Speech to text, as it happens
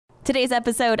Today's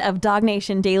episode of Dog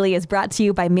Nation Daily is brought to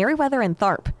you by Merriweather and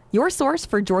Tharp, your source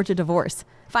for Georgia divorce.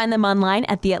 Find them online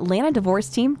at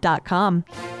theatlantadivorceteam.com.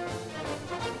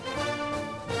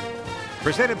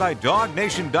 Presented by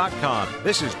DogNation.com.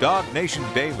 This is Dog Nation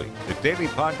Daily, the daily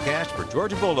podcast for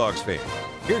Georgia Bulldogs fans.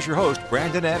 Here's your host,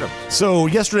 Brandon Adams. So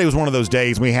yesterday was one of those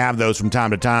days, we have those from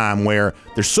time to time, where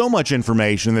there's so much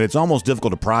information that it's almost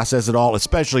difficult to process it all,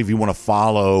 especially if you want to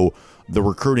follow the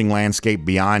recruiting landscape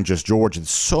beyond just Georgia.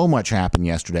 So much happened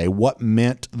yesterday. What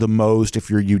meant the most if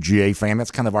you're a UGA fan?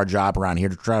 That's kind of our job around here,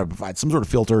 to try to provide some sort of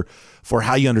filter for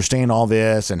how you understand all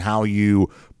this and how you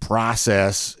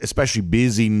process, especially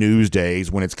busy news days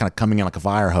when it's kind of coming in like a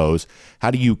fire hose. How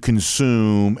do you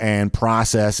consume and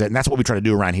process it? And that's what we try to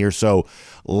do around here. So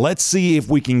let's see if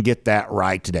we can get that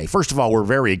right today. First of all, we're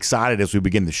very excited as we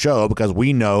begin the show because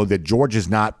we know that Georgia's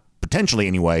not, potentially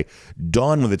anyway,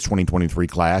 done with its 2023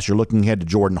 class. You're looking ahead to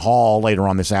Jordan Hall later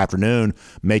on this afternoon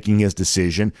making his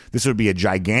decision. This would be a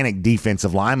gigantic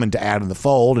defensive lineman to add in the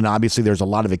fold, and obviously there's a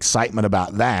lot of excitement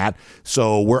about that.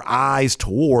 So we're eyes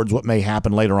towards what may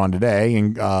happen later on today,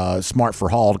 and smart for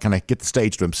Hall to kind of get the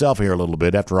stage to himself here a little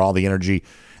bit after all the energy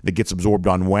that gets absorbed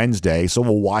on Wednesday. So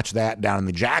we'll watch that down in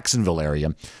the Jacksonville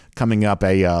area coming up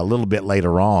a little bit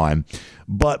later on.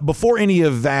 But before any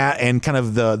of that and kind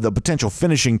of the potential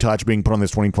finishing touch being put on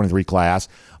this 2023 class,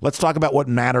 let's talk about what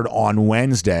mattered on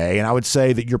Wednesday. And I would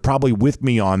say that you're probably with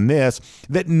me on this,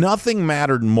 that nothing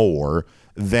mattered more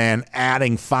than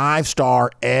adding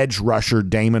five-star edge rusher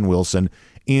Damon Wilson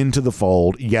into the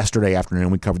fold yesterday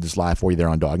afternoon. We covered this live for you there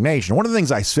on Dog Nation. One of the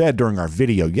things I said during our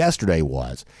video yesterday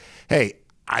was, hey,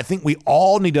 I think we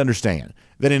all need to understand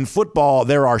that in football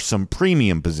there are some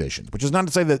premium positions, which is not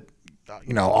to say that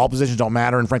all positions don't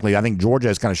matter. And frankly, I think Georgia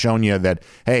has kind of shown you that,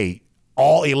 hey,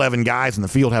 all 11 guys in the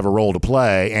field have a role to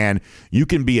play, and you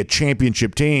can be a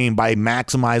championship team by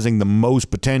maximizing the most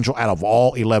potential out of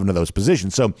all 11 of those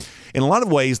positions. So in a lot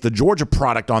of ways, the Georgia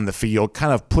product on the field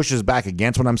kind of pushes back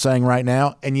against what I'm saying right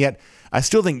now, and yet I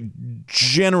still think,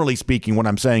 generally speaking, what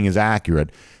I'm saying is accurate,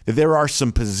 that there are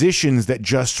some positions that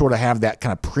just sort of have that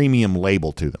kind of premium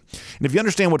label to them. And if you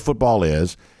understand what football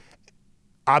is,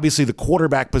 obviously the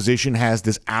quarterback position has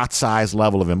this outsized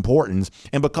level of importance,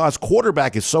 and because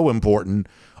quarterback is so important,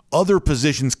 other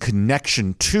positions'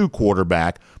 connection to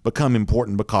quarterback become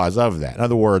important because of that. In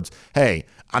other words, hey,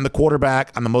 I'm the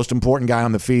quarterback, I'm the most important guy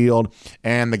on the field,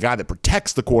 and the guy that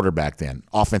protects the quarterback then,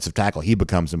 offensive tackle, he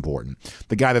becomes important.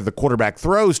 The guy that the quarterback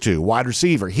throws to, wide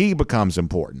receiver, he becomes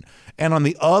important. And on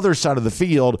the other side of the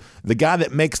field, the guy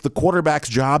that makes the quarterback's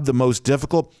job the most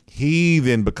difficult, he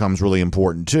then becomes really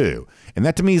important too. And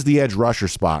that to me is the edge rusher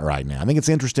spot right now. I think it's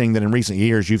interesting that in recent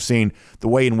years you've seen the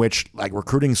way in which like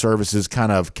recruiting services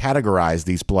kind of categorize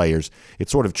these players.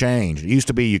 It's sort of changed. It used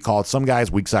to be you called some guys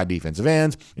weak side defensive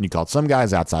ends and you called some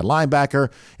guys outside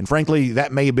linebacker. And frankly,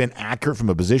 that may have been accurate from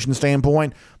a position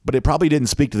standpoint, but it probably didn't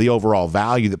speak to the overall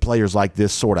value that players like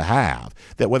this sort of have.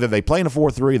 That whether they play in a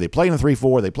 4-3, they play in a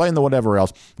 3-4, they play in the whatever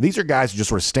else, these are guys who just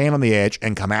sort of stand on the edge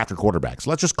and come after quarterbacks.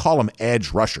 Let's just call them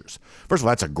edge rushers. First of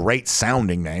all, that's a great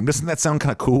sounding name. Doesn't that sound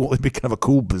kind of cool? It'd be kind of a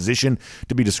cool position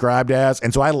to be described as.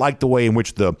 And so I like the way in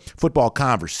which the football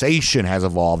conversation has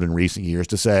evolved in recent years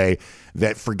to say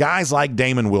that for guys like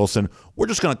Damon Wilson, we're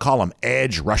just going to call them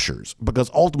edge rushers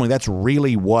because ultimately that's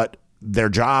really what their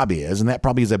job is, and that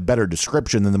probably is a better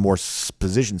description than the more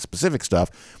position-specific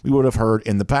stuff we would have heard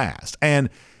in the past. And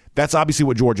that's obviously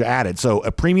what Georgia added. So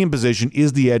a premium position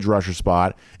is the edge rusher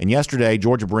spot, and yesterday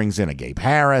Georgia brings in a Gabe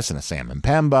Harris and a Sam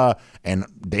Mpemba and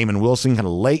Damon Wilson kind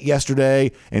of late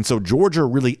yesterday, and so Georgia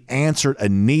really answered a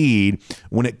need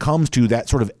when it comes to that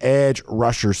sort of edge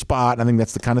rusher spot. I think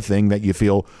that's the kind of thing that you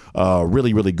feel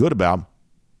really, really good about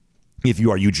if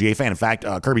you are a UGA fan. In fact,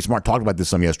 Kirby Smart talked about this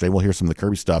some yesterday. We'll hear some of the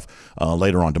Kirby stuff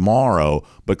later on tomorrow.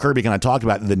 But Kirby kind of talked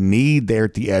about the need there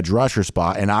at the edge rusher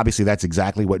spot, and obviously that's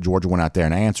exactly what Georgia went out there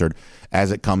and answered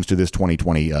as it comes to this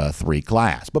 2023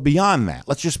 class. But beyond that,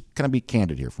 let's just kind of be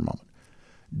candid here for a moment.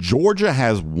 Georgia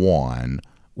has won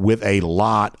with a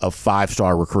lot of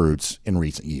five-star recruits in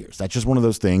recent years. That's just one of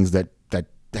those things that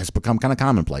has become kind of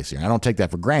commonplace here. And I don't take that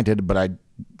for granted, but it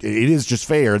is just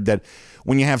fair that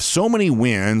when you have so many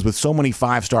wins with so many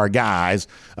five-star guys,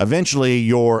 eventually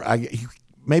you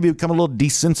maybe become a little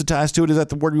desensitized to it. Is that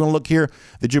the word you want to look here?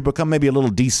 That you become maybe a little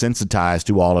desensitized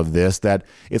to all of this, that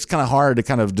it's kind of hard to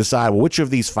kind of decide, well, which of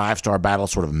these five-star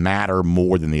battles sort of matter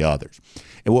more than the others.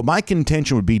 And what my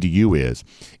contention would be to you is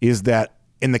that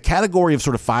in the category of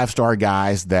sort of five-star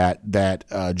guys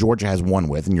that Georgia has won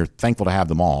with, and you're thankful to have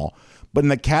them all, but in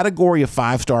the category of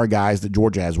five-star guys that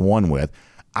Georgia has won with,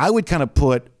 I would kind of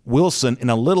put Wilson in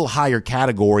a little higher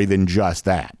category than just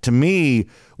that. To me,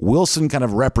 Wilson kind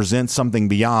of represents something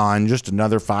beyond just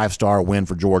another 5-star win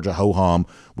for Georgia. Ho-hum.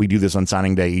 We do this on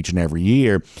signing day each and every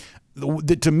year.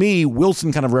 To me,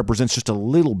 Wilson kind of represents just a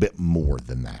little bit more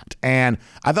than that. And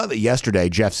I thought that yesterday,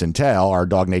 Jeff Sentell, our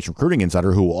Dog Nation recruiting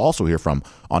insider, who we'll also hear from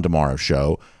on tomorrow's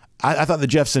show, I thought that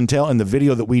Jeff Sentell in the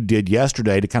video that we did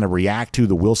yesterday to kind of react to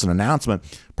the Wilson announcement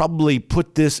probably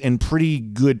put this in pretty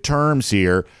good terms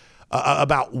here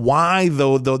about why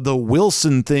the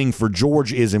Wilson thing for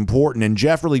Georgia is important. And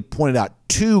Jeff really pointed out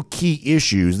two key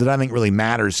issues that I think really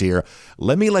matters here.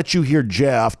 Let you hear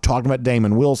Jeff talking about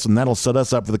Damon Wilson. That'll set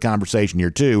us up for the conversation here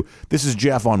too. This is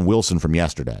Jeff on Wilson from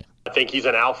yesterday. I think he's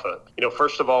an alpha.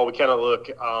 First of all, we kind of look,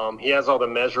 he has all the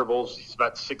measurables. He's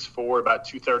about 6'4", about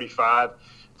 235.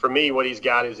 For me, what he's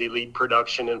got is elite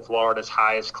production in Florida's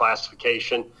highest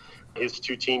classification. His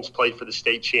two teams played for the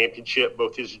state championship,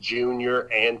 both his junior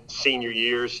and senior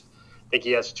years. I think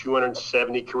he has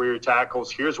 270 career tackles.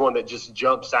 Here's one that just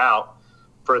jumps out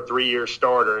for a 3-year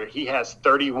starter. He has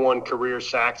 31 career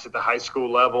sacks at the high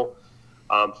school level,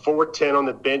 410 on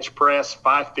the bench press,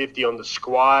 550 on the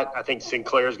squat. I think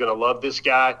Sinclair is going to love this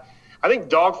guy. I think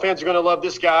Dog fans are going to love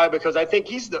this guy because I think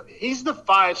he's the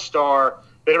 5-star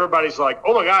that everybody's like,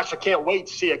 oh my gosh, I can't wait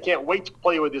to see. I can't wait to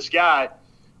play with this guy.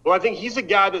 Well, I think he's a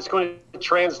guy that's going to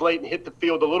translate and hit the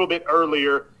field a little bit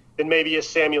earlier than maybe a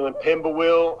Samuel Mpemba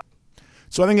will.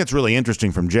 So I think it's really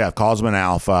interesting from Jeff, calls him an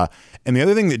alpha. And the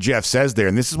other thing that Jeff says there,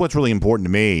 and this is what's really important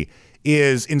to me,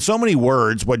 is in so many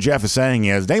words, what Jeff is saying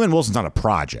is Damon Wilson's not a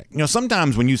project.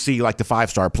 Sometimes when you see like the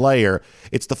 5-star player,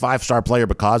 it's the 5-star player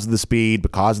because of the speed,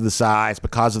 because of the size,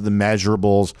 because of the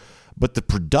measurables, but the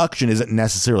production isn't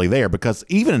necessarily there because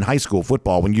even in high school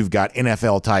football, when you've got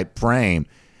NFL-type frame,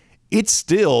 it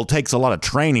still takes a lot of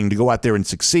training to go out there and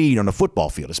succeed on a football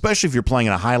field, especially if you're playing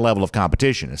in a high level of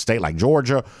competition, a state like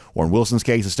Georgia, or in Wilson's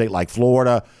case, a state like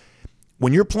Florida.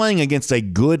 When you're playing against a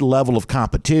good level of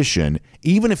competition,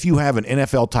 even if you have an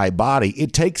NFL-type body,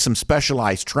 it takes some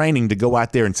specialized training to go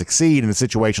out there and succeed in a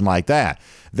situation like that.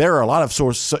 There are a lot of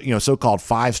so-called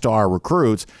 5-star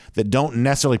recruits that don't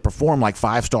necessarily perform like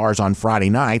 5 stars on Friday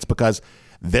nights because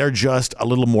they're just a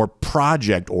little more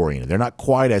project-oriented. They're not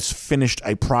quite as finished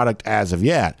a product as of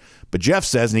yet. But Jeff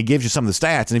says, and he gives you some of the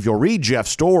stats, and if you'll read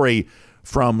Jeff's story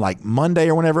from like Monday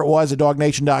or whenever it was at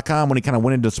DogNation.com when he kind of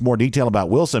went into some more detail about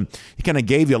Wilson, he kind of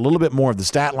gave you a little bit more of the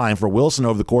stat line for Wilson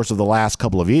over the course of the last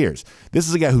couple of years. This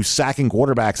is a guy who's sacking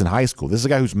quarterbacks in high school. This is a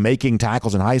guy who's making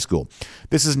tackles in high school.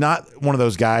 This is not one of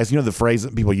those guys, the phrase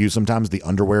that people use sometimes, the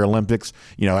underwear Olympics,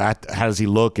 how does he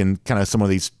look in kind of some of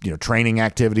these, training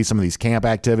activities, some of these camp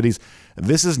activities.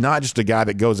 This is not just a guy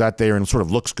that goes out there and sort of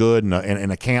looks good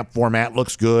in a camp format,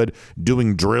 looks good,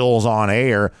 doing drills on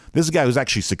air. This is a guy who's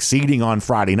actually succeeding on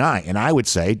Friday night. And I would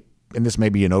say, and this may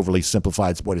be an overly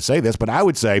simplified way to say this, but I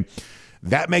would say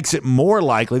that makes it more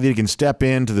likely that he can step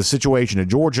into the situation at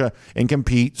Georgia and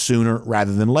compete sooner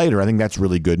rather than later. I think that's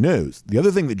really good news. The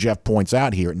other thing that Jeff points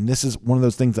out here, and this is one of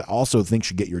those things that I also think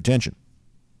should get your attention,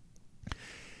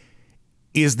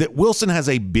 is that Wilson has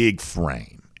a big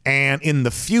frame. And in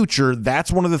the future,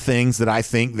 that's one of the things that I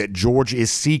think that Georgia is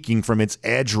seeking from its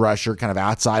edge rusher, kind of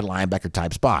outside linebacker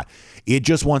type spot. It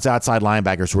just wants outside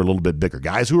linebackers who are a little bit bigger.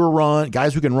 Guys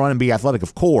who can run and be athletic,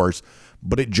 of course,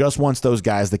 but it just wants those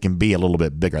guys that can be a little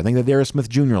bit bigger. I think that Darius Smith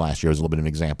Jr. last year was a little bit of an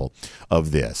example of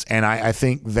this. And I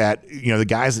think that, the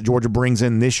guys that Georgia brings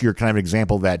in this year, kind of an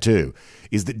example of that too,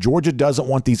 is that Georgia doesn't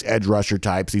want these edge rusher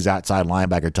types, these outside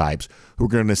linebacker types, who are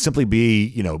going to simply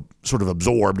be, sort of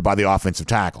absorbed by the offensive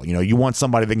tackle. You want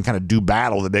somebody that can kind of do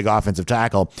battle with a big offensive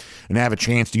tackle and have a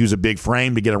chance to use a big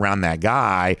frame to get around that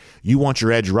guy. You want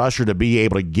your edge rusher to be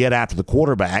able to get after the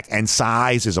quarterback, and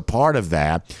size is a part of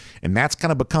that. And that's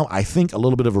kind of become, I think, a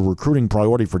little bit of a recruiting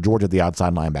priority for Georgia at the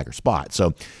outside linebacker spot.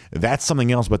 So that's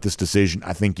something else about this decision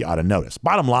I think you ought to notice.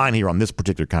 Bottom line here on this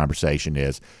particular conversation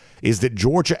is that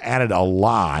Georgia added a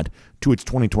lot to its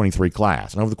 2023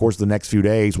 class. And over the course of the next few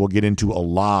days, we'll get into a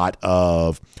lot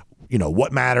of,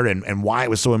 what mattered and why it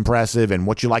was so impressive and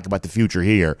what you like about the future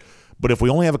here. But if we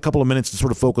only have a couple of minutes to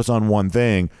sort of focus on one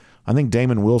thing, I think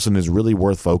Damon Wilson is really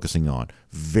worth focusing on.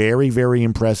 Very, very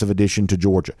impressive addition to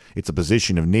Georgia. It's a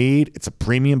position of need. It's a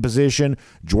premium position.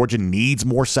 Georgia needs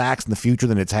more sacks in the future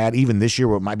than it's had. Even this year,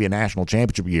 where it might be a national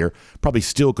championship year, probably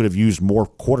still could have used more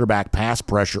quarterback pass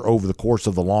pressure over the course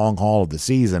of the long haul of the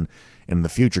season. In the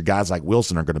future, guys like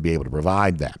Wilson are going to be able to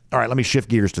provide that. All right, let me shift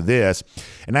gears to this.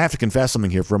 And I have to confess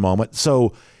something here for a moment.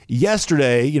 So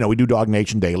yesterday, we do Dog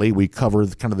Nation Daily. We cover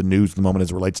kind of the news at the moment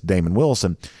as it relates to Damon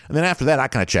Wilson. And then after that, I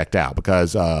kind of checked out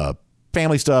because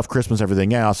family stuff, Christmas,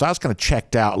 everything else. So I was kind of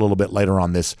checked out a little bit later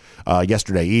on this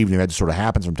yesterday evening. That just sort of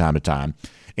happens from time to time.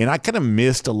 And I kind of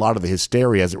missed a lot of the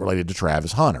hysteria as it related to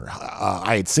Travis Hunter.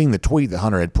 I had seen the tweet that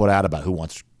Hunter had put out about who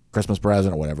wants Christmas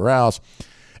present or whatever else.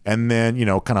 And then,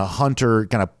 kind of Hunter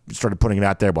kind of started putting it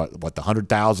out there about the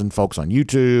 100,000 folks on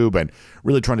YouTube and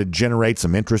really trying to generate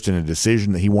some interest in a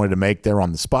decision that he wanted to make there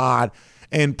on the spot.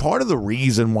 And part of the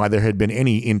reason why there had been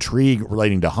any intrigue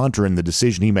relating to Hunter and the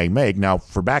decision he may make, now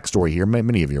for backstory here,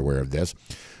 many of you are aware of this,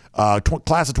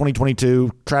 class of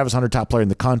 2022, Travis Hunter, top player in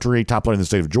the country, top player in the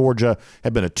state of Georgia,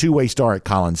 had been a two-way star at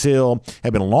Collins Hill,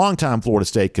 had been a long-time Florida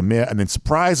State commit, and then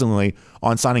surprisingly,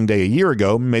 on signing day a year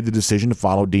ago, made the decision to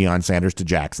follow Deion Sanders to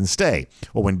Jackson State.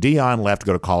 Well, when Deion left to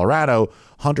go to Colorado,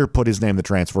 Hunter put his name in the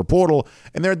transfer portal,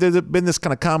 and there's been this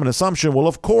kind of common assumption, well,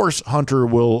 of course, Hunter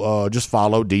will just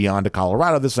follow Deion to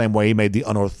Colorado the same way he made the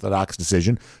unorthodox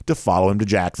decision to follow him to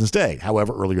Jackson State.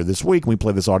 However, earlier this week, when we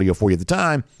played this audio for you at the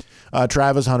time,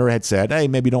 Travis Hunter had said, hey,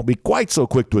 maybe don't be quite so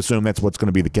quick to assume that's what's going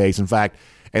to be the case. In fact,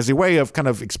 as a way of kind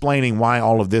of explaining why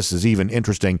all of this is even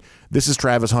interesting, this is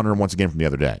Travis Hunter once again from the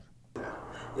other day.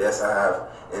 Yes, I have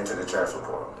entered the transfer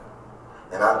portal,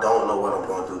 and I don't know what I'm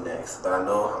going to do next, but I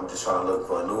know I'm just trying to look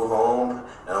for a new home,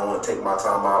 and I want to take my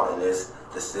time out in this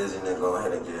decision and go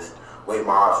ahead and just wait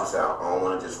my options out. I don't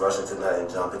want to just rush into nothing,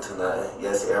 jump into nothing.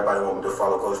 Yes, everybody want me to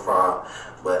follow Coach Prime,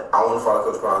 but I want to follow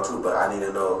Coach Prime too, but I need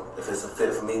to know if it's a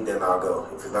fit for me, then I'll go.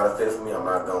 If it's not a fit for me, I'm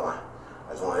not going.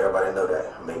 I just want everybody to know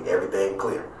that. Make everything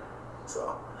clear.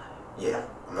 So, yeah,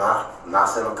 I'm not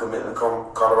saying I'm committing to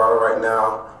Colorado right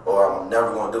now, or I'm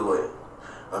never going to do it.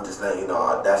 I'm just letting you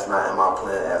know that's not in my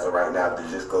plan as of right now to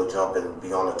just go jump and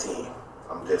be on the team.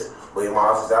 I'm just waiting my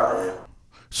options out and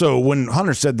So when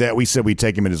Hunter said that, we said we'd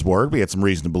take him at his word. We had some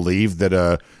reason to believe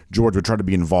that George would try to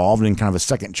be involved in kind of a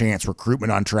second chance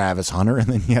recruitment on Travis Hunter, and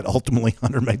then yet ultimately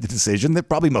Hunter made the decision that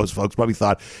probably most folks probably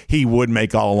thought he would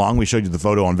make all along. We showed you the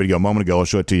photo on video a moment ago. I'll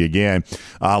show it to you again.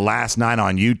 Last night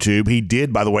on YouTube, he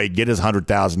did, by the way, get his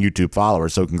 100,000 YouTube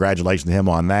followers, so congratulations to him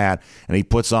on that. And he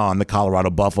puts on the Colorado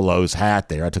Buffaloes hat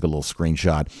there. I took a little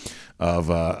screenshot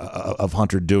of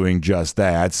Hunter doing just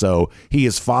that. So he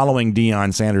is following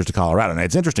Deion Sanders to Colorado. And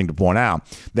it's interesting to point out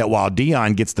that while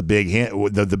Deion gets the big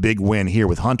the big win here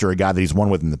with Hunter, a guy that he's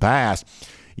won with in the past,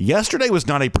 yesterday was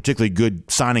not a particularly good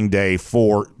signing day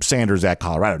for Sanders at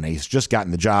Colorado. Now, he's just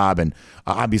gotten the job, and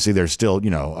obviously there's still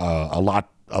a lot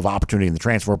of opportunity in the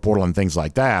transfer portal and things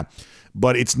like that.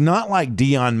 But it's not like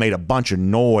Deion made a bunch of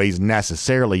noise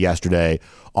necessarily yesterday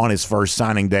on his first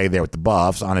signing day there with the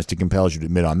Buffs. Honesty compels you to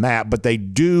admit on that. But they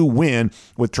do win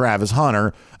with Travis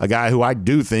Hunter, a guy who I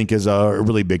do think is a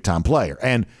really big-time player.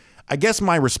 And I guess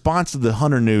my response to the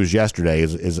Hunter news yesterday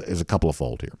is a couple of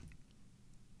fold here.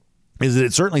 Is that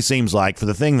it certainly seems like for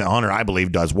the thing that Hunter, I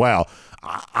believe, does well,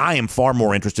 I am far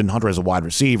more interested in Hunter as a wide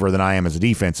receiver than I am as a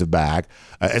defensive back,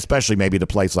 especially maybe at a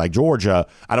place like Georgia.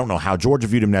 I don't know how Georgia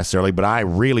viewed him necessarily, but I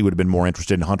really would have been more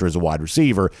interested in Hunter as a wide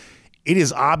receiver. It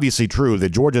is obviously true that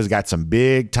Georgia's got some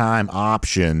big-time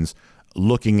options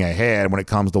looking ahead when it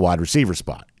comes to wide receiver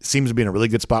spot. It seems to be in a really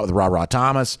good spot with Ra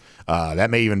Thomas. That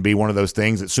may even be one of those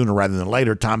things that sooner rather than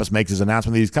later, Thomas makes his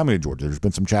announcement that he's coming to Georgia. There's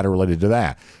been some chatter related to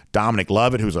that. Dominic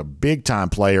Lovett, who's a big-time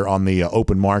player on the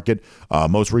open market,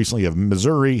 most recently of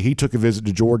Missouri, he took a visit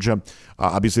to Georgia.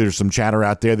 Obviously, there's some chatter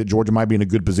out there that Georgia might be in a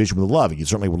good position with Lovett. You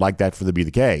certainly would like that for to be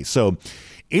the case. So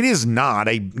it is not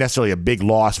necessarily a big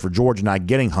loss for Georgia not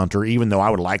getting Hunter, even though I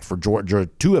would like for Georgia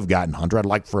to have gotten Hunter. I'd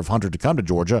like for Hunter to come to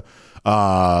Georgia.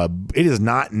 It is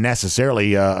not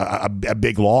necessarily a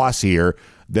big loss here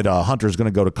that Hunter is going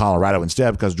to go to Colorado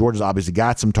instead, because Georgia's obviously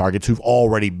got some targets who've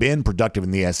already been productive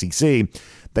in the SEC.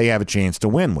 They have a chance to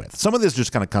win with. Some of this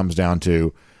just kind of comes down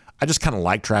to, I just kind of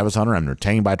like Travis Hunter. I'm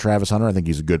entertained by Travis Hunter. I think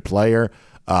he's a good player.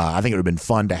 I think it would have been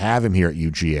fun to have him here at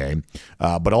UGA,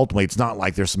 but ultimately it's not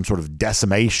like there's some sort of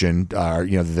decimation,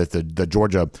 that the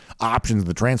Georgia options in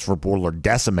the transfer portal are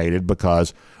decimated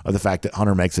because of the fact that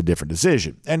Hunter makes a different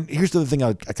decision. And here's the other thing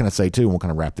I kind of say too, and we'll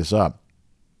kind of wrap this up.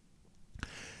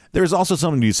 There's also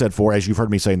something to be said for, as you've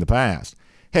heard me say in the past,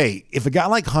 hey, if a guy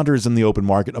like Hunter is in the open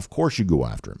market, of course you go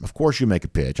after him. Of course you make a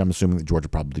pitch. I'm assuming that Georgia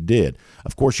probably did.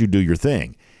 Of course you do your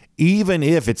thing. Even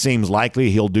if it seems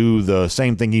likely he'll do the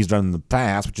same thing he's done in the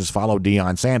past, which is follow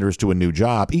Deion Sanders to a new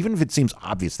job, even if it seems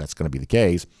obvious that's going to be the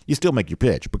case, you still make your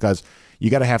pitch because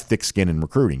you got to have thick skin in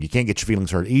recruiting. You can't get your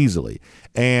feelings hurt easily.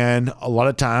 And a lot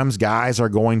of times guys are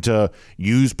going to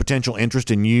use potential interest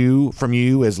in from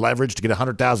you as leverage to get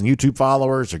 100,000 YouTube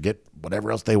followers or get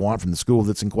whatever else they want from the school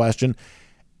that's in question.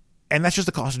 And that's just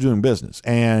the cost of doing business.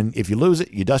 And if you lose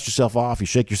it, you dust yourself off, you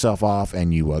shake yourself off,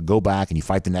 and you go back and you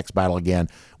fight the next battle again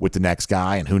with the next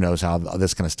guy. And who knows how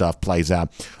this kind of stuff plays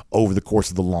out over the course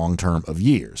of the long term of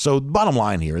years. So the bottom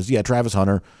line here is, Travis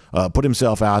Hunter put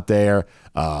himself out there.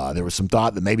 There was some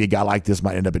thought that maybe a guy like this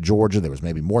might end up at Georgia. There was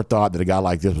maybe more thought that a guy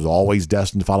like this was always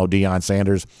destined to follow Deion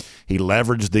Sanders. He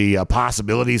leveraged the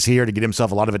possibilities here to get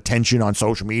himself a lot of attention on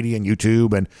social media and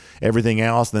YouTube and everything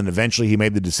else. Then eventually he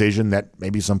made the decision that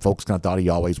maybe some folks kind of thought he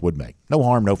always would make. No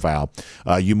harm, no foul.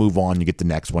 You move on, you get the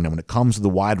next one. And when it comes to the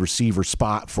wide receiver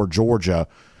spot for Georgia,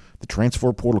 the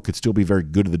transfer portal could still be very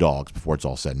good to the Dogs before it's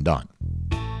all said and done.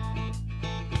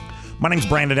 My name's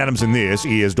Brandon Adams, and this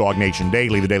is Dog Nation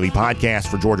Daily, the daily podcast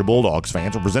for Georgia Bulldogs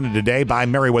fans. We're presented today by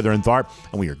Merriweather and Tharp,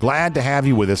 and we are glad to have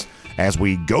you with us as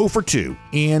we go for 2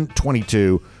 in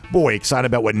 22. Boy, excited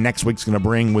about what next week's going to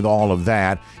bring with all of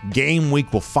that. Game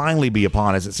week will finally be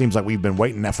upon us. It seems like we've been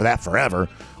waiting for that forever.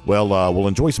 Well, we'll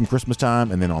enjoy some Christmas time,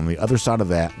 and then on the other side of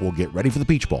that, we'll get ready for the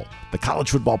Peach Bowl, the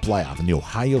college football playoff, and the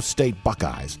Ohio State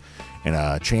Buckeyes, and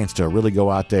a chance to really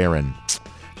go out there and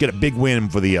get a big win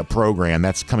for the program.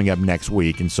 That's coming up next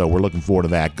week, and so we're looking forward to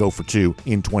that. Go for 2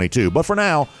 in 22. But for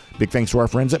now, big thanks to our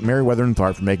friends at Merriweather and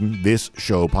Tharp for making this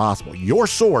show possible. Your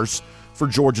source for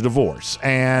Georgia divorce.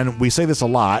 And we say this a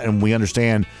lot, and we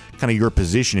understand kind of your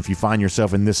position if you find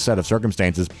yourself in this set of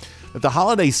circumstances, that the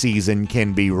holiday season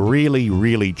can be really,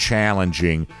 really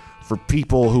challenging for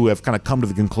people who have kind of come to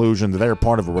the conclusion that they're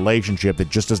part of a relationship that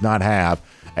just does not have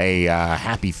a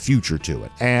happy future to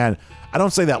it. And I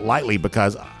don't say that lightly,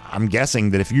 because I'm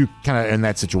guessing that if you kind of in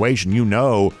that situation, you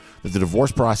know that the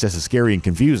divorce process is scary and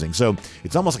confusing. So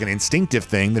it's almost like an instinctive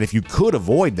thing that if you could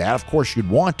avoid that, of course you'd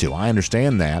want to. I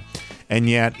understand that. And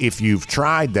yet if you've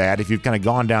tried that, if you've kind of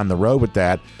gone down the road with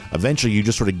that, eventually you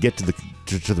just sort of get to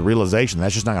the realization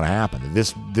that's just not going to happen.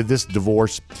 This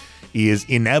divorce is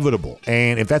inevitable.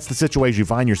 And if that's the situation you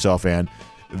find yourself in,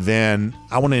 then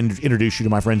I want to introduce you to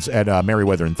my friends at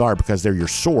Merriweather and Tharp, because they're your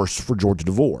source for Georgia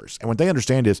divorce. And what they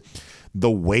understand is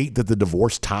the weight that the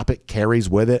divorce topic carries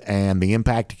with it and the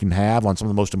impact it can have on some of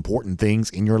the most important things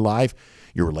in your life,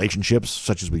 your relationships,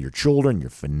 such as with your children, your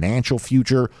financial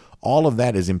future. All of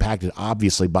that is impacted,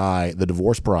 obviously, by the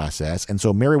divorce process. And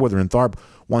so Merriweather and Tharp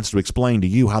wants to explain to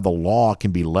you how the law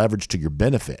can be leveraged to your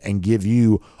benefit and give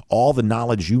you all the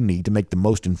knowledge you need to make the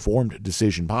most informed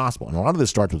decision possible. And a lot of this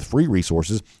starts with free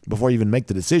resources before you even make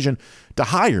the decision to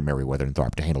hire Merriweather and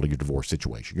Tharp to handle your divorce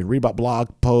situation. You can read about blog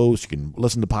posts, you can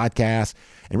listen to podcasts,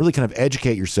 and really kind of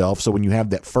educate yourself. So when you have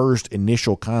that first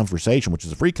initial conversation, which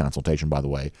is a free consultation, by the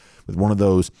way, with one of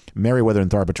those Merriweather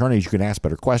and Tharp attorneys, you can ask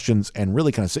better questions and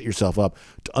really kind of set yourself up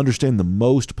to understand the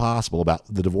most possible about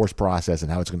the divorce process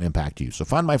and how it's going to impact you. So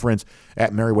find my friends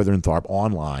at Merriweather and Tharp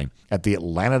online at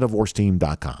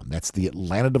theatlantadivorceteam.com. That's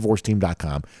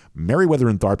theatlantadivorceteam.com. Merriweather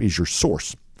and Tharp is your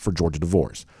source for Georgia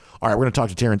divorce. All right, we're going to talk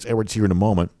to Terrence Edwards here in a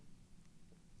moment,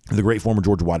 the great former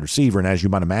Georgia wide receiver. And as you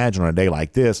might imagine on a day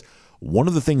like this, one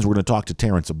of the things we're going to talk to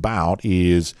Terrence about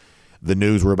is the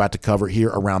news we're about to cover here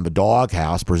around the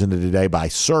Doghouse, presented today by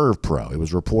ServPro. It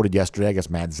was reported yesterday, I guess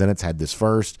Matt Zenitz had this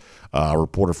first, a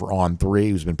reporter for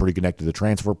On3, who's been pretty connected to the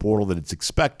transfer portal, that it's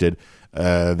expected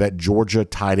that Georgia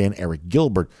tight end Eric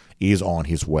Gilbert is on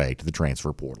his way to the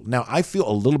transfer portal. Now, I feel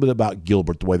a little bit about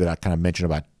Gilbert the way that I kind of mentioned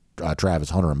about Travis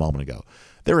Hunter a moment ago.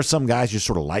 There are some guys you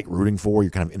sort of like rooting for.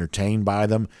 You're kind of entertained by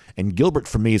them. And Gilbert,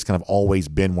 for me, has kind of always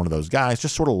been one of those guys,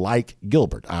 just sort of like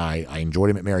Gilbert. I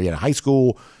enjoyed him at Marietta High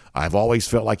School. I've always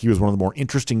felt like he was one of the more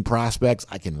interesting prospects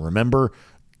I can remember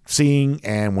seeing.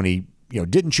 And when he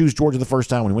didn't choose Georgia the first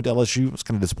time, when he went to LSU, I was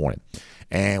kind of disappointed.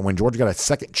 And when Georgia got a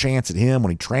second chance at him,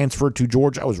 when he transferred to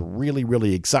Georgia, I was really,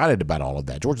 really excited about all of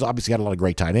that. Georgia's obviously had a lot of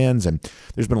great tight ends, and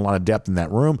there's been a lot of depth in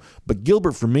that room. But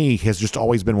Gilbert, for me, has just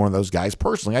always been one of those guys.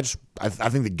 Personally, I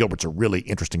think that Gilbert's a really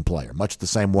interesting player, much the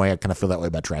same way I kind of feel that way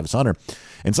about Travis Hunter.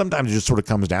 And sometimes it just sort of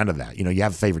comes down to that. You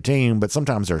have a favorite team, but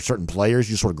sometimes there are certain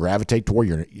players you sort of gravitate toward.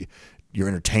 You're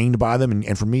entertained by them,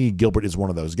 and for me, Gilbert is one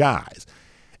of those guys.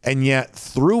 And yet,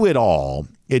 through it all,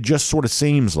 it just sort of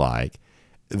seems like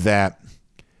that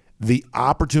the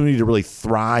opportunity to really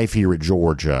thrive here at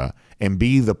Georgia and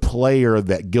be the player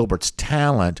that Gilbert's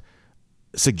talent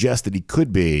suggests that he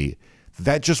could be,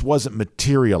 that just wasn't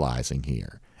materializing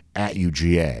here at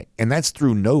UGA. And that's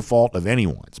through no fault of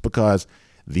anyone's, because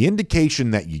the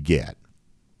indication that you get,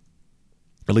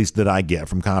 at least that I get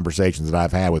from conversations that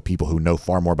I've had with people who know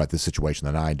far more about this situation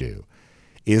than I do,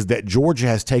 is that Georgia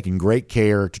has taken great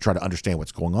care to try to understand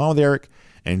what's going on with Eric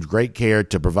and great care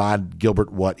to provide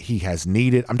Gilbert what he has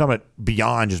needed. I'm talking about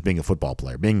beyond just being a football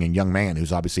player, being a young man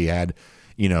who's obviously had,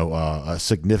 a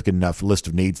significant enough list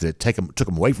of needs that took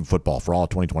him away from football for all of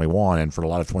 2021 and for a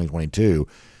lot of 2022,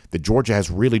 that Georgia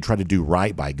has really tried to do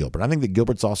right by Gilbert. I think that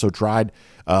Gilbert's also tried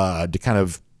to kind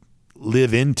of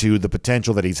live into the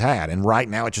potential that he's had. And right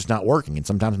now it's just not working. And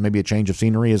sometimes maybe a change of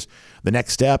scenery is the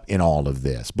next step in all of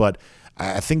this. But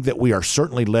I think that we are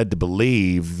certainly led to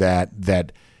believe that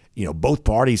both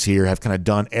parties here have kind of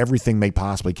done everything they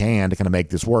possibly can to kind of make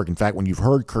this work. In fact, when you've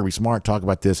heard Kirby Smart talk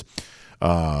about this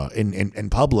in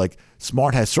public,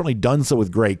 Smart has certainly done so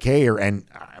with great care, and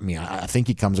I think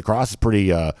he comes across as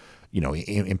pretty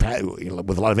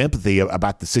with a lot of empathy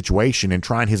about the situation and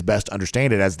trying his best to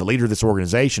understand it as the leader of this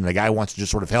organization. The guy who wants to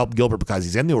just sort of help Gilbert because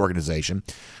he's in the organization.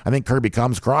 I think Kirby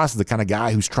comes across as the kind of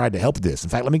guy who's tried to help this. In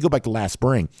fact, let me go back to last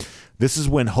spring. This is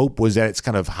when hope was at its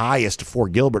kind of highest for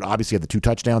Gilbert. Obviously, he had the 2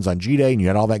 touchdowns on G-Day, and you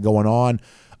had all that going on.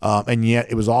 And yet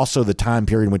it was also the time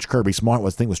period in which Kirby Smart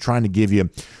was trying to give you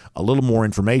a little more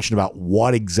information about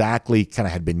what exactly kind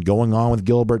of had been going on with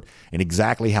Gilbert and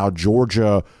exactly how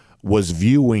Georgia was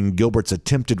viewing Gilbert's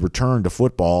attempted return to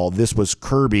football. This was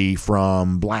Kirby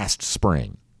from last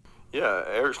spring. Yeah,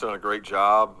 Eric's done a great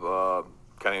job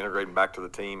kind of integrating back to the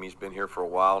team. He's been here for a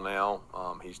while now.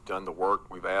 He's done the work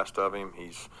we've asked of him.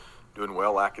 He's doing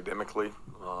well academically.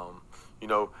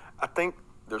 I think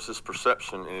there's this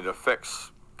perception, and it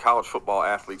affects college football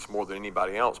athletes more than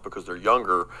anybody else because they're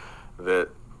younger, that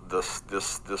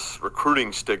this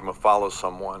recruiting stigma follows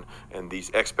someone and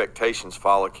these expectations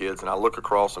follow kids. And I look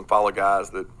across and follow guys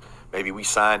that maybe we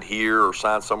signed here or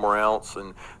signed somewhere else,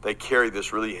 and they carry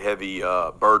this really heavy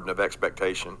burden of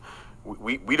expectation.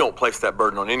 We don't place that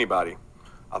burden on anybody.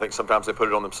 I think sometimes they put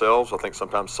it on themselves. I think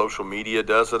sometimes social media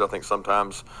does it. I think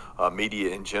sometimes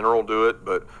media in general do it.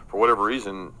 But for whatever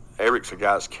reason, Eric's a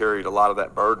guy that's carried a lot of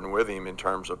that burden with him in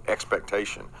terms of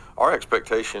expectation. Our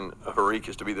expectation of Eric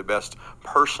is to be the best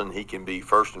person he can be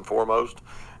first and foremost,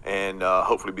 and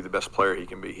hopefully be the best player he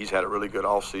can be. He's had a really good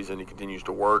offseason. He continues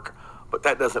to work. But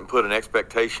that doesn't put an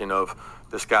expectation of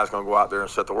this guy's going to go out there and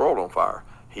set the world on fire.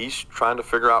 He's trying to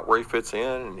figure out where he fits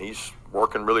in, and he's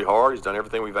working really hard. He's done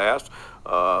everything we've asked.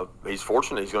 He's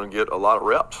fortunate he's going to get a lot of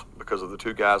reps because of the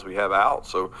 2 guys we have out.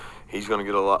 So he's going to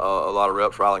get a lot of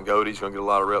reps. Rylan Godey's going to get a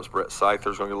lot of reps. Brett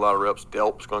Seither's going to get a lot of reps.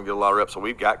 Delp's going to get a lot of reps. So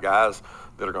we've got guys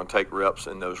that are going to take reps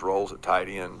in those roles at tight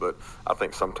end. But I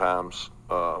think sometimes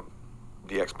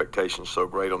the expectation's so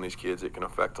great on these kids, it can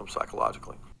affect them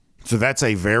psychologically. So that's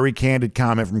a very candid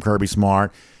comment from Kirby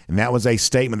Smart. And that was a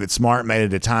statement that Smart made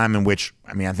at a time in which,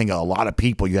 I think a lot of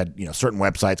people, you had certain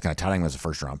websites kind of touting him as a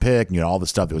first-round pick, and you had all the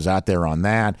stuff that was out there on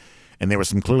that. And there was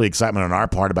some clearly excitement on our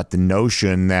part about the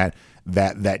notion that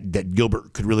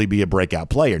Gilbert could really be a breakout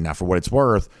player. Now, for what it's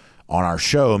worth, on our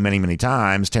show many, many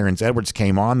times, Terrence Edwards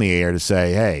came on the air to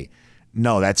say, hey,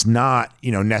 no, that's not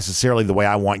necessarily the way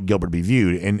I want Gilbert to be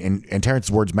viewed. And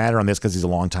Terrence's words matter on this because he's a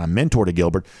longtime mentor to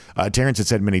Gilbert. Terrence had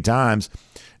said many times,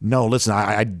 no, listen,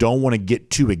 I don't want to get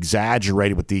too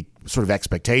exaggerated with the sort of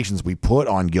expectations we put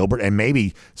on Gilbert. And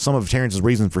maybe some of Terrence's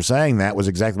reason for saying that was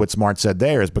exactly what Smart said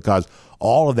there, is because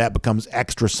all of that becomes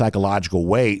extra psychological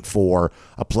weight for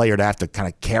a player to have to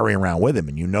kind of carry around with him.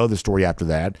 And the story after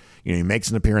that. He makes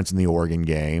an appearance in the Oregon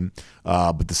game,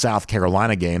 but the South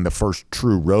Carolina game, the first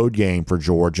true road game for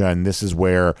Georgia, and this is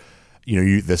where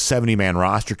the 70-man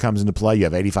roster comes into play. You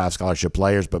have 85 scholarship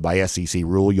players, but by SEC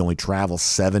rule, you only travel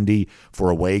 70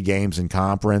 for away games in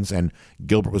conference, and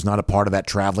Gilbert was not a part of that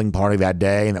traveling party that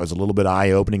day, and that was a little bit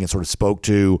eye-opening and sort of spoke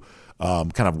to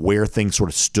kind of where things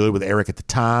sort of stood with Eric at the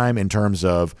time in terms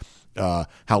of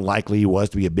how likely he was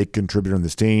to be a big contributor in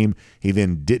this team. He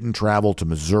then didn't travel to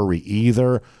Missouri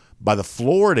either. By the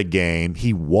Florida game,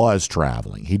 he was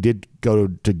traveling. He did go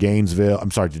to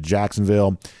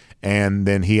Jacksonville, and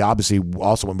then he obviously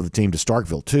also went with the team to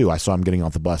Starkville too. I saw him getting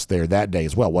off the bus there that day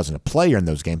as well. Wasn't a player in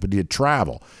those games, but he did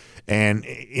travel. And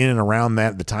in and around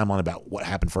that, the timeline about what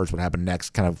happened first, what happened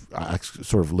next, I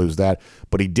sort of lose that.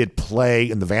 But he did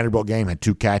play in the Vanderbilt game, had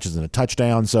 2 catches and a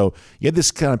touchdown. So you had this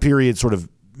kind of period sort of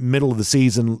middle of the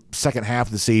season, second half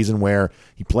of the season, where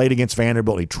he played against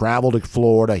Vanderbilt. He traveled to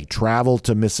Florida. He traveled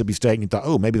to Mississippi State, and you thought,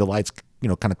 oh, maybe the light's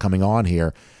kind of coming on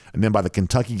here. And then by the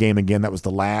Kentucky game again, that was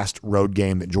the last road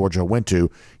game that Georgia went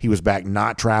to. He was back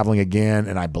not traveling again,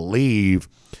 and I believe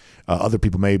other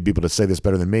people may be able to say this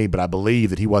better than me, but I believe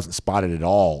that he wasn't spotted at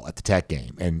all at the Tech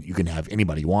game. And you can have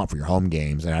anybody you want for your home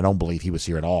games, and I don't believe he was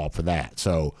here at all for that.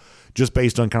 So just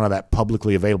based on kind of that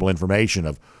publicly available information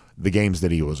of the games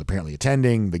that he was apparently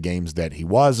attending, the games that he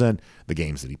wasn't, the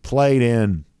games that he played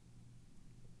in,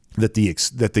 that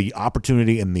the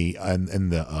opportunity and the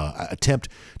attempt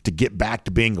to get back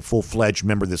to being a full-fledged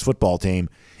member of this football team,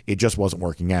 it just wasn't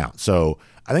working out. So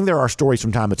I think there are stories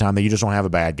from time to time that you just don't have a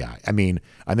bad guy.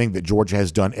 I think that Georgia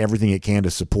has done everything it can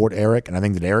to support Eric, and I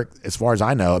think that Eric, as far as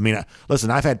I know, listen,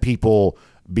 I've had people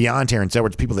beyond Terrence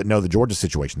Edwards, people that know the Georgia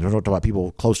situation. They're talking about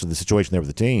people close to the situation there with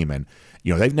the team, and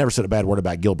they've never said a bad word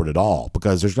about Gilbert at all,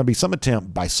 because there's going to be some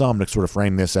attempt by some to sort of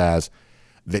frame this as,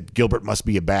 that Gilbert must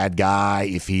be a bad guy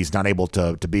if he's not able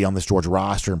to be on this Georgia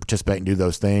roster and participate and do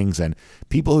those things. And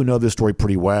people who know this story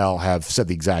pretty well have said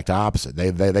the exact opposite.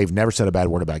 They've never said a bad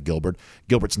word about Gilbert.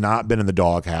 Gilbert's not been in the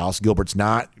doghouse. Gilbert's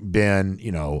not been,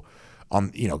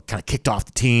 kind of kicked off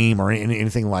the team or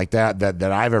anything like that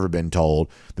I've ever been told.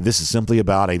 That this is simply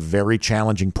about a very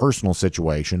challenging personal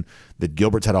situation that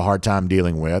Gilbert's had a hard time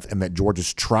dealing with, and that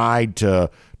Georgia's tried to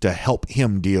help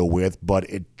him deal with, but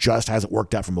it just hasn't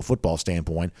worked out from a football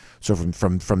standpoint. So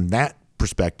from that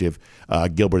perspective,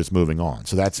 Gilbert is moving on.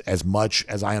 So that's as much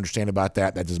as I understand about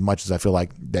that. That's as much as I feel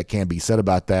like that can be said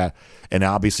about that. And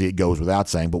obviously it goes without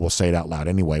saying, but we'll say it out loud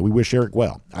anyway. We wish Eric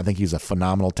well. I think he's a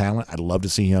phenomenal talent. I'd love to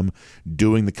see him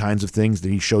doing the kinds of things that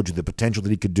he showed you the potential that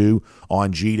he could do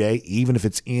on G-Day, even if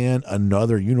it's in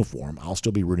another uniform. I'll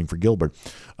still be rooting for Gilbert.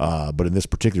 But in this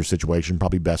particular situation,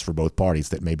 probably best for both parties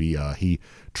that maybe he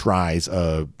tries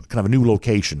kind of a new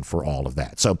location for all of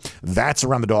that. So that's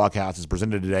Around the Doghouse. It's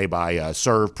presented today by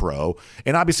ServPro.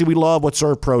 And obviously we love what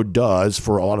ServPro does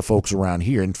for a lot of folks around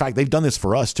here. In fact, they've done this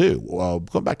for us too.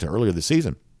 Going back to earlier this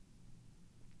season,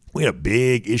 we had a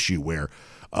big issue where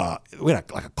we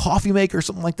had like a coffee maker or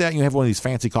something like that. You have one of these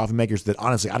fancy coffee makers that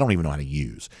honestly I don't even know how to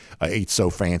use. It's so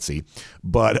fancy.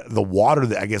 But the water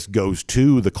that I guess goes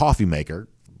to the coffee maker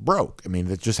broke. I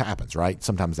mean, it just happens, right?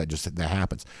 Sometimes that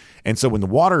happens. And so when the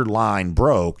water line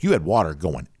broke, you had water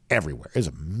going everywhere. It was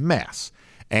a mess.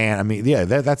 And I mean, yeah,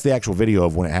 that's the actual video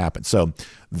of when it happened. So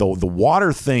the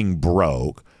water thing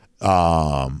broke,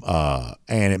 and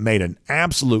it made an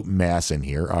absolute mess in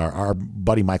here. Our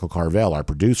buddy Michael Carvel, our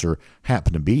producer,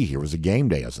 happened to be here. It was a game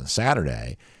day. It was a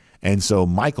Saturday. And so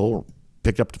Michael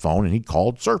picked up the phone and he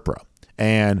called ServPro.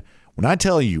 And when I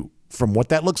tell you, from what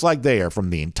that looks like there, from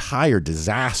the entire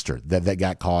disaster that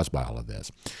got caused by all of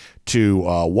this, to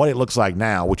what it looks like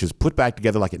now, which is put back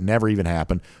together like it never even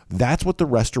happened, that's what the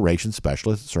restoration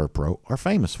specialists at ServPro are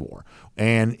famous for.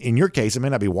 And in your case, it may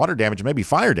not be water damage, it may be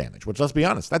fire damage, which, let's be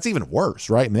honest, that's even worse,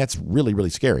 right? I mean, that's really, really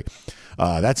scary.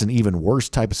 That's an even worse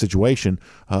type of situation.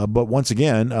 But once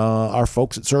again, our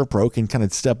folks at ServPro can kind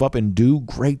of step up and do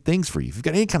great things for you. If you've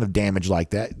got any kind of damage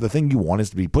like that, the thing you want is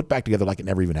to be put back together like it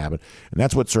never even happened. And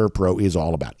that's what ServPro is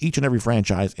all about. Each and every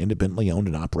franchise independently owned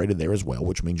and operated there as well,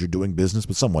 which means you're doing business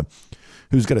with someone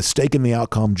who's got a stake in the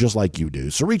outcome just like you do.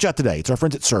 So reach out today. It's our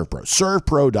friends at ServPro.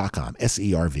 ServPro.com,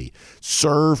 S-E-R-V.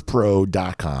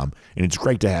 ServPro.com. And it's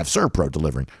great to have ServPro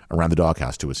delivering Around the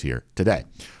Doghouse to us here today.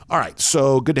 All right,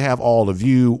 so good to have all of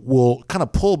you. We'll kind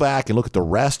of pull back and look at the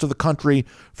rest of the country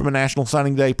from a National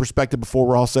Signing Day perspective before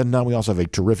we're all said and done. We also have a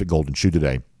terrific Golden Shoe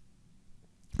today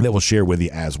that we'll share with you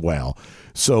as well.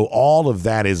 So all of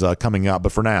that is coming up.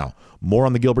 But for now, more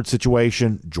on the Gilbert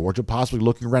situation, Georgia possibly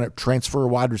looking around at transfer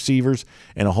wide receivers,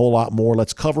 and a whole lot more.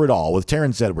 Let's cover it all with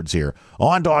Terrence Edwards here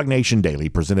on Dog Nation Daily,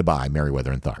 presented by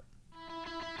Merriweather and Tharp.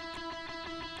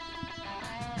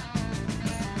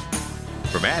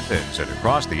 From Athens and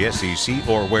across the SEC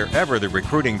or wherever the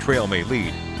recruiting trail may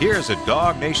lead, here's a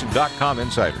DogNation.com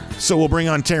insider. So we'll bring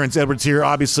on Terrence Edwards here.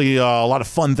 Obviously, a lot of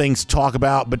fun things to talk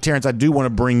about. But, Terrence, I do want to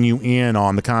bring you in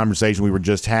on the conversation we were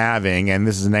just having. And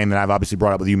this is a name that I've obviously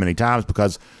brought up with you many times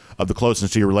because of the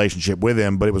closeness to your relationship with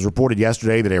him. But it was reported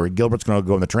yesterday that Eric Gilbert's going to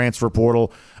go in the transfer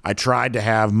portal. I tried to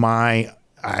have my,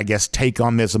 take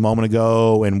on this a moment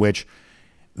ago, in which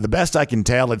the best I can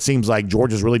tell, it seems like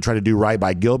Georgia's really tried to do right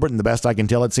by Gilbert. And the best I can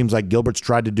tell, it seems like Gilbert's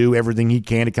tried to do everything he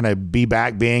can to kind of be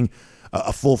back being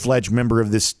a full-fledged member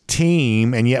of this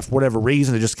team. And yet, for whatever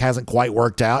reason, it just hasn't quite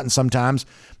worked out. And sometimes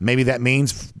maybe that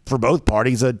means for both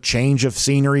parties a change of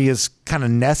scenery is kind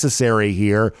of necessary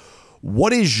here.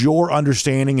 What is your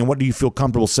understanding and what do you feel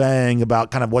comfortable saying about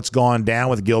kind of what's gone down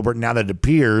with Gilbert now that it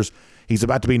appears he's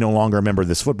about to be no longer a member of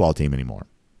this football team anymore?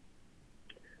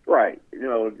 Right.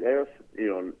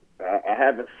 I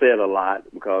haven't said a lot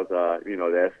because,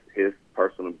 that's his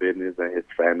personal business and his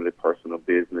family personal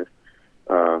business.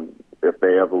 If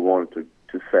they ever wanted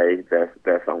to say,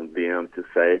 that's on them to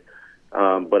say.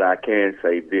 But I can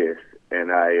say this,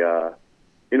 and I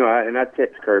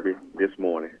text Kirby this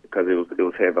morning because it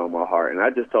was heavy on my heart, and I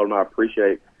just told him I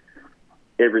appreciate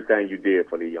everything you did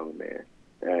for the young man,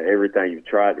 everything you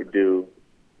tried to do.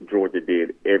 Georgia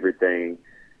did everything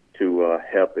to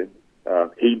help him.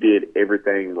 He did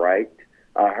everything right.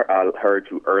 I heard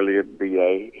you earlier,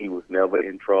 BA. He was never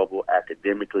in trouble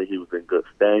academically. He was in good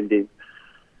standing.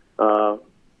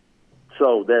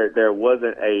 So there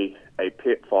wasn't a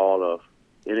pitfall of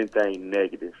anything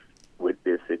negative with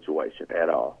this situation at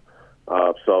all.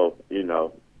 So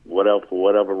for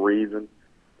whatever reason,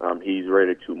 he's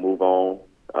ready to move on.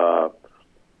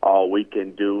 All we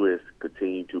can do is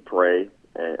continue to pray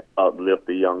and uplift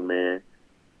the young man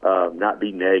not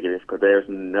be negative, because there's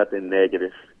nothing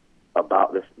negative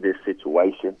about this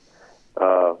situation.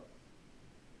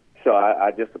 So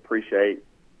I just appreciate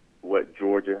what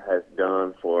Georgia has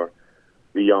done for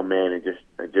the young man and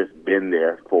just been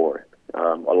there for it,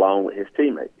 along with his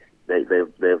teammates. They've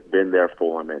been there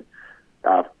for him, and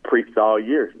I've preached all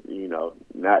year.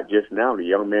 Not just now. The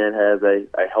young man has a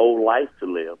whole life to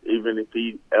live, even if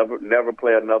he never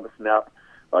play another snap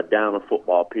or down a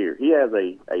football period. He has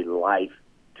a life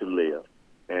to live,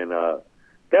 and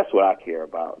that's what I care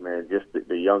about, man. Just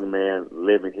the young man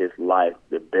living his life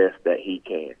the best that he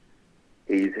can.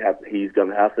 He's going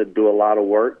to have to do a lot of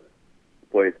work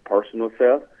for his personal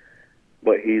self,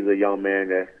 but he's a young man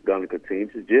that's going to continue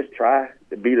to just try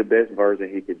to be the best version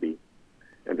he could be.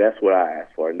 And that's what I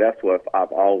ask for. And that's what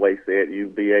I've always said to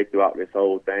UVA throughout this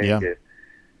whole thing. Yeah.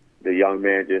 The young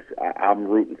man, I'm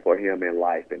rooting for him in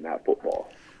life and not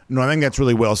football. No, I think that's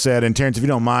really well said. And Terrence, if you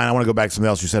don't mind, I want to go back to something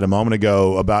else you said a moment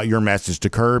ago about your message to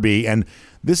Kirby. And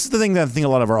this is the thing that I think a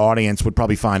lot of our audience would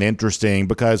probably find interesting,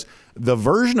 because the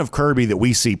version of Kirby that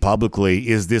we see publicly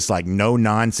is this like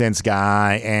no-nonsense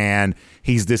guy, and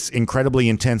he's this incredibly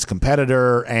intense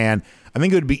competitor. And I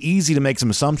think it would be easy to make some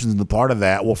assumptions in the part of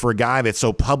that. Well, for a guy that's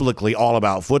so publicly all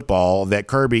about football, that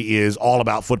Kirby is all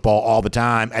about football all the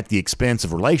time at the expense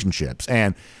of relationships.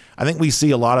 And I think we see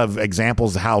a lot of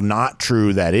examples of how not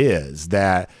true that is,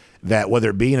 that whether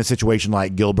it be in a situation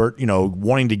like Gilbert,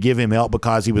 wanting to give him help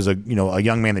because he was a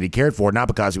young man that he cared for, not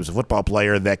because he was a football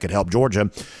player that could help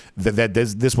Georgia, that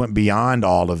this went beyond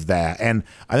all of that. And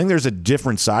I think there's a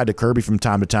different side to Kirby from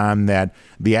time to time that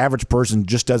the average person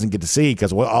just doesn't get to see,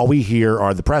 because all we hear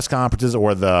are the press conferences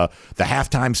or the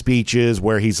halftime speeches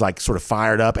where he's like sort of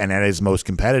fired up and at his most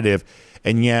competitive.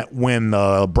 And yet when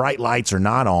the bright lights are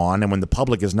not on and when the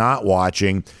public is not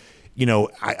watching,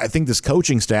 I think this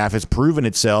coaching staff has proven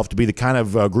itself to be the kind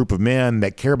of group of men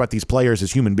that care about these players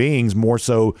as human beings more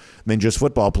so than just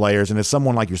football players. And as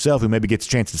someone like yourself who maybe gets a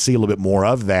chance to see a little bit more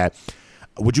of that,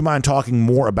 would you mind talking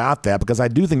more about that? Because I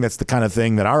do think that's the kind of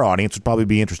thing that our audience would probably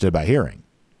be interested about hearing.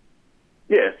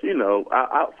 Yes,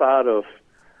 outside of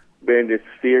being this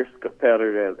fierce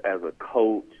competitor as a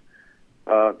coach,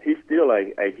 he's still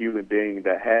a human being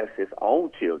that has his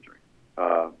own children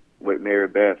with Mary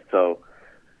Beth. So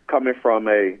coming from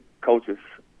a coach's,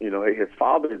 his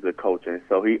father is a coach, and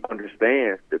so he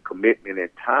understands the commitment and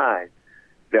time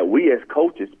that we as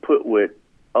coaches put with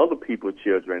other people's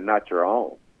children, not your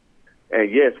own.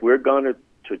 And yes, we're going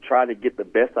to try to get the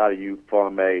best out of you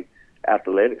from a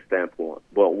athletic standpoint.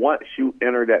 But once you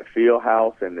enter that field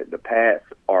house and the pads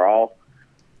are off,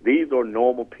 these are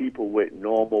normal people with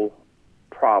normal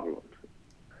problems.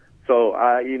 So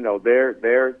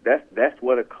that's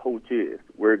what a coach is.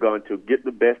 We're going to get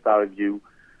the best out of you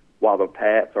while the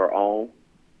pads are on,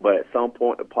 but at some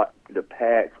point the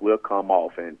pads will come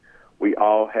off, and we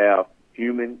all have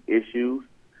human issues,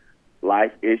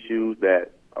 life issues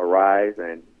that arise,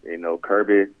 and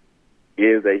Kirby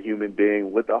is a human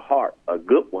being with a heart, a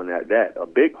good one at that, a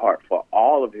big heart for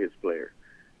all of his players.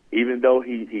 Even though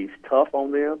he's tough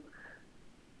on them,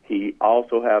 he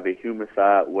also have a human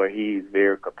side where he's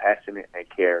very compassionate and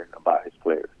caring about his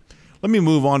players. Let me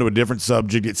move on to a different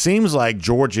subject. It seems like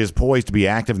Georgia is poised to be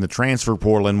active in the transfer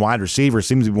portal, and wide receiver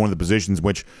seems to be one of the positions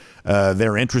which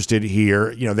they're interested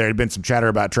here. There had been some chatter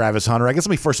about Travis Hunter. I guess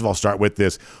let me first of all start with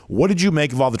this. What did you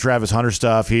make of all the Travis Hunter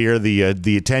stuff here,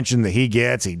 the attention that he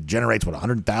gets? He generates,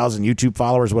 100,000 YouTube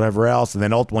followers, whatever else, and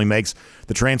then ultimately makes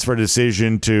the transfer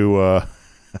decision to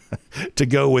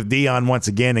go with Deion once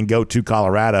again and go to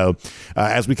Colorado.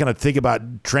 As we kind of think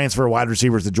about transfer wide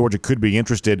receivers that Georgia could be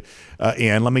interested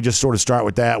in, let me just sort of start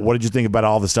with that. What did you think about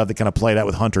all the stuff that kind of played out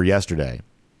with Hunter yesterday?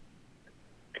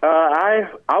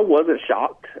 I wasn't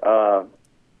shocked.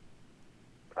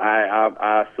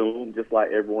 I assumed, just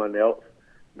like everyone else,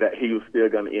 that he was still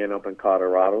going to end up in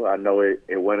Colorado. I know it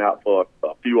went out for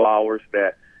a few hours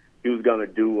that he was going to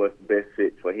do what's best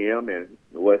fit for him, and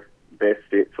what's best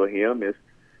fit for him is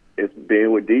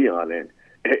being with Deion. And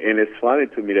it's funny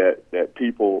to me that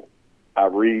people, I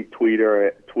read Twitter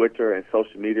and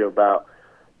social media about,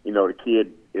 the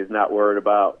kid is not worried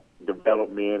about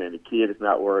development and the kid is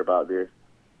not worried about this.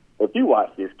 If you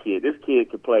watch this kid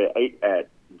could play at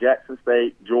Jackson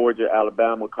State, Georgia,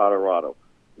 Alabama, Colorado.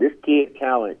 This kid's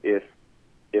talent is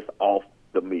off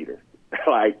the meter.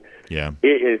 Yeah.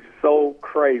 It is so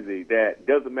crazy that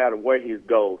doesn't matter where he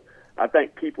goes. I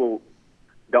think people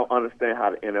don't understand how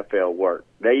the NFL works.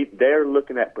 They're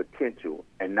looking at potential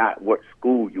and not what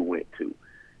school you went to.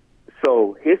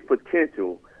 So his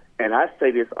potential, and I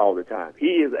say this all the time,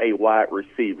 he is a wide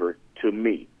receiver to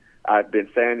me. I've been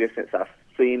saying this since I've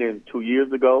seen him 2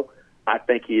 years ago. I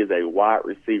think he is a wide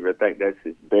receiver. I think that's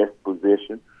his best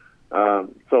position.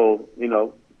 So,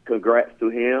 congrats to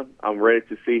him. I'm ready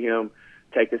to see him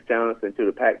take his talents into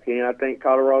the Pac-10. I think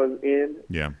Colorado's in.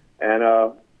 Yeah.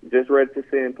 And just ready to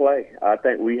see him play. I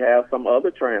think we have some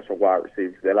other transfer wide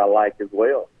receivers that I like as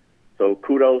well. So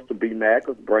kudos to B.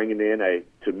 Mackers bringing in a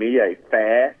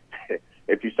fast.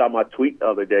 If you saw my tweet the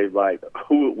other day, like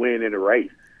who would win in a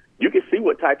race, you can see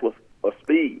what type of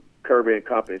speed Kirby and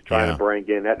company is trying to bring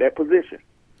in at that position.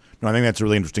 No, I think that's a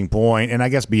really interesting point. And I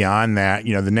guess beyond that,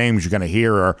 the names you're going to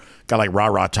hear are a guy like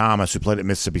Ra Thomas, who played at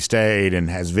Mississippi State and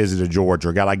has visited Georgia,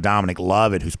 or a guy like Dominic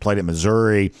Lovett, who's played at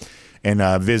Missouri and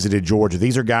visited Georgia.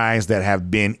 These are guys that have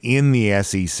been in the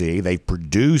SEC. They've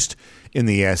produced in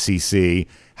the SEC.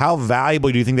 How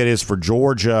valuable do you think that is for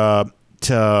Georgia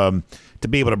to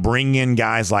be able to bring in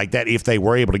guys like that if they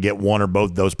were able to get one or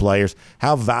both of those players?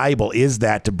 How valuable is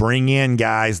that to bring in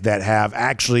guys that have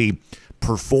actually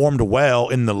performed well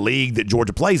in the league that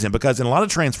Georgia plays in? Because in a lot of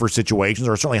transfer situations,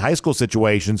 or certainly high school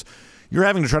situations, you're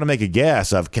having to try to make a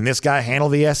guess of, can this guy handle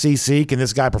the SEC? Can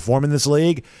this guy perform in this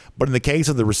league? But in the case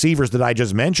of the receivers that I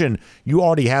just mentioned, you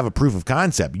already have a proof of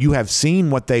concept. You have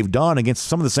seen what they've done against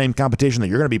some of the same competition that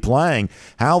you're going to be playing.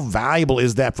 How valuable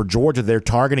is that for Georgia? They're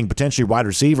targeting potentially wide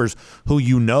receivers who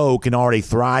can already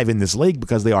thrive in this league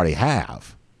because they already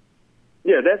have.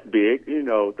 Yeah, that's big.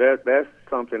 That's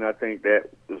something I think that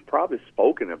is probably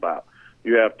spoken about.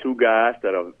 You have two guys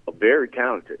that are very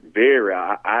talented.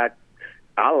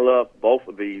 I love both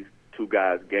of these two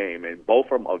guys' game, and both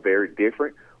of them are very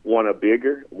different. One are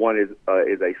bigger. One is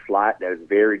a slot that is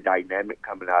very dynamic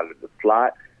coming out of the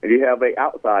slot, and you have an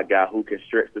outside guy who can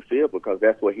stretch the field because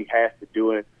that's what he has to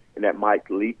do in that Mike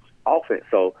Leach offense.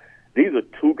 So these are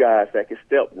two guys that can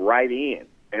step right in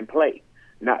and play.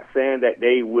 Not saying that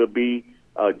they will be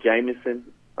Jameson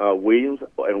Williams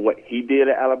and what he did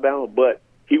at Alabama, but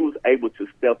he was able to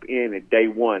step in day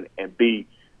one and be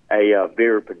a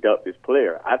very productive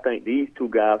player. I think these two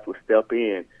guys will step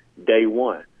in day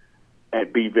one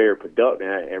and be very productive.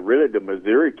 And really the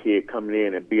Missouri kid coming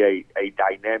in and be a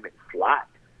dynamic slot,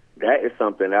 that is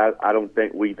something I don't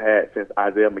think we've had since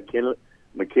Isaiah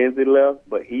McKenzie left,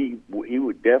 but he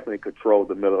would definitely control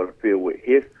the middle of the field with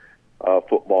his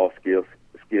football skill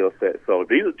set. So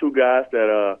these are two guys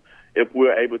that if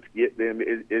we're able to get them,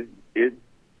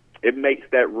 it makes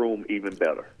that room even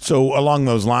better. So along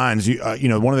those lines,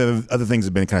 one of the other things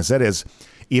that's been kind of said is,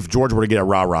 if Georgia were to get a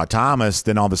Ra Thomas,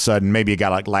 then all of a sudden maybe a guy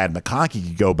like Ladd McConkey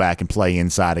could go back and play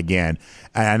inside again.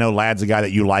 And I know Ladd's a guy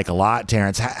that you like a lot,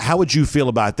 Terrence. How would you feel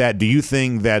about that? Do you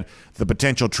think that the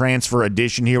potential transfer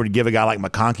addition here would give a guy like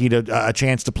McConkey a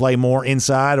chance to play more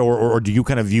inside, or do you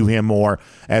kind of view him more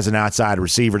as an outside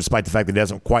receiver, despite the fact that he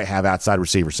doesn't quite have outside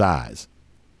receiver size?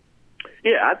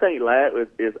 Yeah, I think Ladd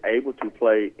is able to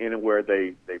play anywhere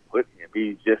they put him.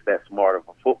 He's just that smart of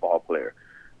a football player.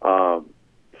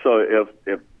 So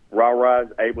if Ra is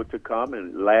able to come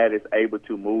and Ladd is able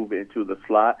to move into the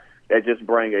slot, that just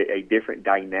brings a different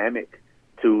dynamic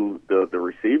to the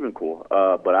receiving core.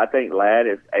 But I think Ladd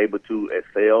is able to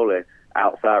excel at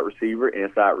outside receiver,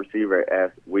 inside receiver, as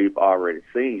we've already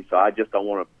seen. So I just don't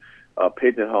want to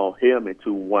pigeonhole him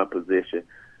into one position.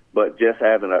 But just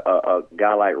having a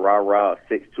guy like Ra, a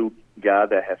 6'2" guy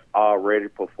that has already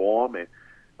performed,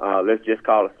 and let's just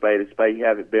call it a spade. He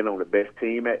hasn't been on the best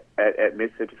team at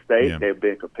Mississippi State. Yeah. They've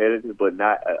been competitive, but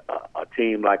not a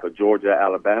team like a Georgia,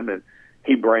 Alabama. And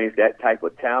he brings that type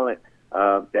of talent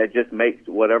that just makes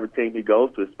whatever team he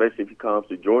goes to, especially if he comes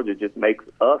to Georgia, just makes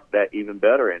us that even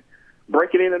better. And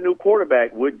breaking in a new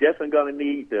quarterback, we're definitely going to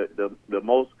need the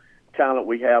most talent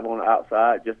we have on the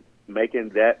outside, just making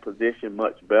that position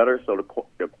much better so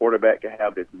the quarterback can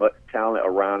have as much talent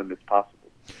around him as possible.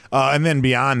 And then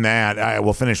beyond that,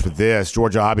 we'll finish with this.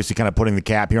 Georgia obviously kind of putting the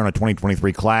cap here on a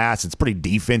 2023 class. It's pretty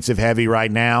defensive heavy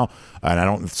right now, and I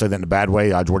don't say that in a bad way.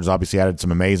 Georgia's obviously added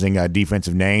some amazing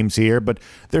defensive names here, but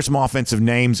there's some offensive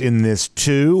names in this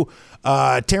too.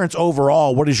 Terrence,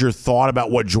 overall, what is your thought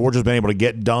about what Georgia's been able to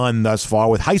get done thus far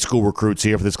with high school recruits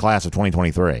here for this class of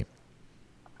 2023?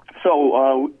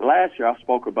 So last year I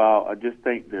spoke about, I just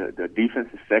think the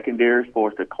defensive secondary as far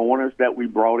as the corners that we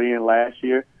brought in last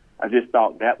year, I just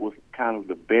thought that was kind of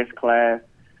the best class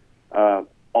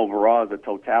overall as a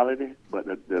totality. But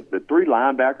the three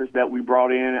linebackers that we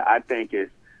brought in, I think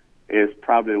is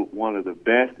probably one of the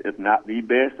best, if not the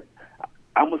best.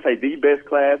 I'm going to say the best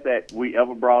class that we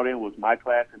ever brought in was my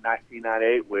class in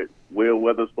 1998 with Will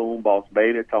Witherspoon, Boss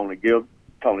Bader, Tony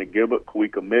Gilbert,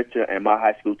 Kawika Mitchell, and my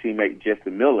high school teammate Jesse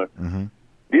Miller. Mm-hmm.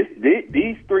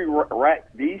 These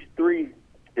three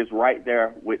is right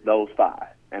there with those five,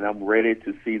 and I'm ready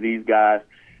to see these guys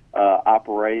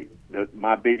operate.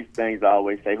 My biggest things I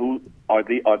always say: who are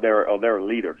their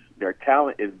leaders? Their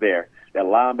talent is there. That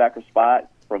linebacker spot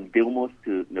from Gilmore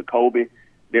to Nakobe,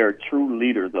 they're true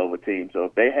leaders of a team. So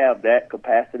if they have that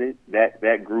capacity,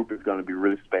 that group is going to be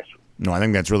really special. No, I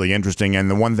think that's really interesting. And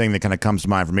the one thing that kind of comes to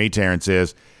mind for me, Terrence,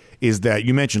 is that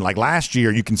you mentioned, like last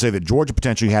year, you can say that Georgia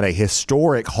potentially had a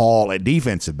historic haul at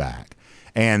defensive back.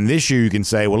 And this year you can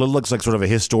say, well, it looks like sort of a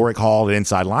historic haul at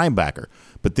inside linebacker.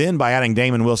 But then by adding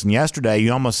Damon Wilson yesterday,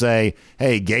 you almost say,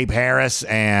 hey, Gabe Harris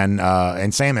and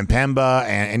Sam Mpemba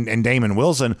and Damon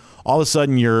Wilson, all of a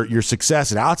sudden your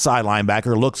success at outside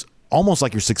linebacker looks almost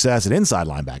like your success at inside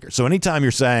linebacker. So anytime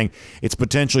you're saying it's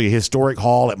potentially a historic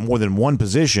haul at more than one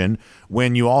position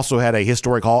when you also had a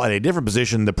historic haul at a different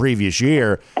position the previous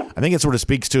year, I think it sort of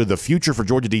speaks to the future for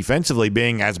Georgia defensively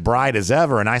being as bright as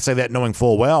ever. And I say that knowing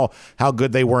full well how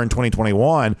good they were in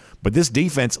 2021. But this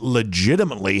defense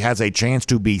legitimately has a chance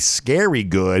to be scary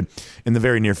good in the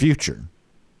very near future.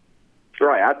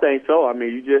 Right, I think so. I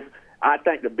mean, I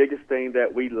think the biggest thing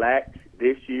that we lacked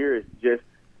this year is just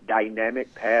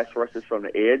dynamic pass rushes from the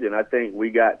edge, and I think we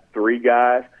got three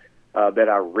guys that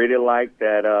I really like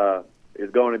that is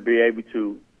going to be able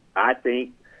to, I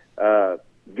think,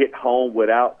 get home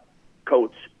without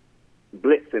Coach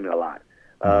blitzing a lot.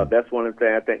 That's one of the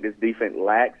things I think this defense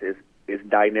lacks is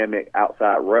dynamic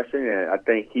outside rushing, and I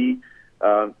think he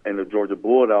and the Georgia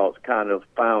Bulldogs kind of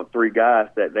found three guys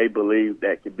that they believe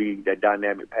that could be that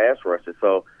dynamic pass rusher.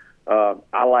 So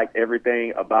I like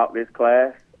everything about this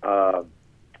class.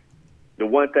 The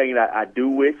one thing that I do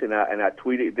wish, and I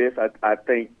tweeted this, I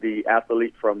think the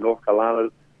athlete from North Carolina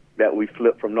that we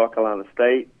flipped from North Carolina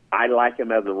State, I like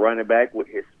him as a running back with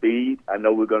his speed. I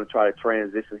know we're going to try to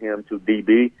transition him to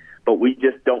DB, but we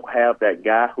just don't have that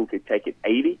guy who can take it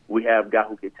 80. We have a guy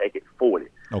who can take it 40.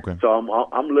 Okay. So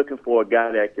I'm looking for a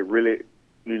guy that can really,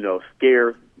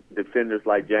 scare defenders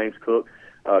like James Cook,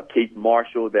 Keith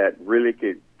Marshall, that really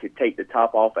could take the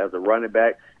top off as a running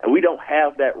back. And we don't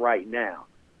have that right now.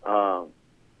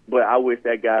 But I wish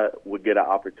that guy would get an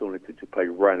opportunity to play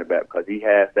running back because he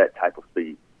has that type of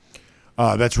speed.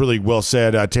 That's really well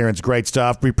said, Terrence. Great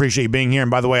stuff. We appreciate you being here. And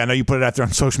by the way, I know you put it out there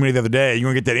on social media the other day.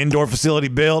 You're going to get that indoor facility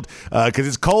built because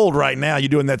it's cold right now. You're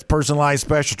doing that personalized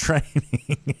special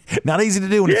training. Not easy to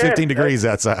do when it's 15 degrees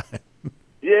outside.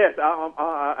 Yes,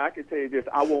 I can tell you this.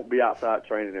 I won't be outside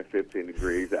training in 15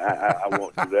 degrees. I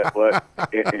won't do that. But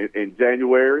in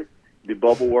January, the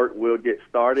bubble work will get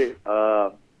started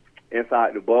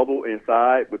inside the bubble,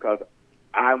 because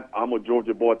I'm a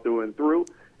Georgia boy through and through,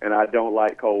 and I don't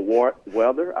like cold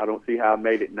weather. I don't see how I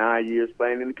made it 9 years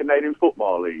playing in the Canadian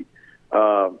Football League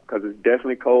because it's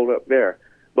definitely cold up there.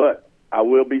 But I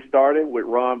will be starting with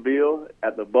Ron Beal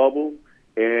at the bubble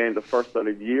in the first of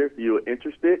the year. If you're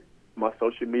interested, my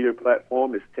social media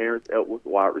platform is Terrence Edwards,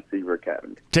 Wide Receiver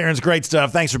Academy. Terrence, great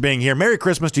stuff. Thanks for being here. Merry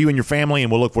Christmas to you and your family,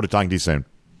 and we'll look forward to talking to you soon.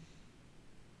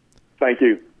 Thank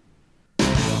you.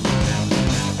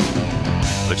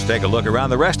 Let's take a look around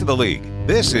the rest of the league.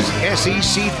 This is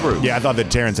SEC Through. Yeah, I thought that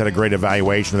Terrence had a great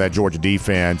evaluation of that Georgia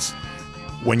defense.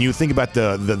 When you think about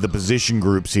the position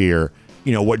groups here,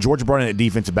 what Georgia brought in at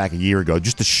defensive back a year ago,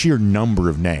 just the sheer number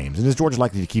of names. And is Georgia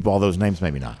likely to keep all those names?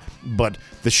 Maybe not. But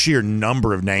the sheer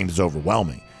number of names is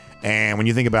overwhelming. And when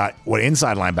you think about what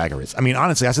inside linebacker is, I mean,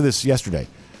 honestly, I said this yesterday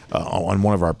on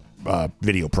one of our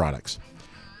video products.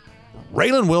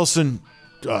 Raylan Wilson,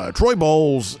 Troy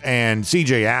Bowles, and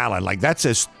C.J. Allen, like that's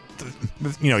just,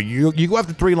 you go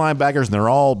after three linebackers and they're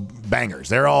all bangers.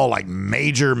 They're all like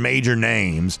major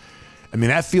names. I mean,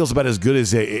 that feels about as good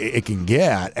as it can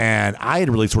get. And I had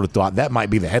really sort of thought that might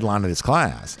be the headline of this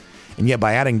class. And yet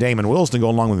by adding Damon Wilson to go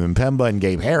along with Mpemba and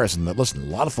Gabe Harris, and listen, a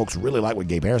lot of folks really like what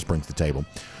Gabe Harris brings to the table.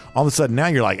 All of a sudden now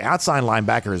you're like outside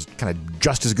linebacker is kind of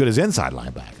just as good as inside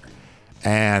linebacker.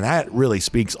 And that really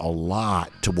speaks a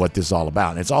lot to what this is all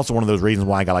about. And it's also one of those reasons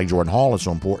why a guy like Jordan Hall is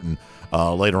so important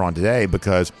later on today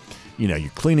because, you're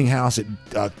cleaning house at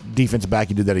defensive back.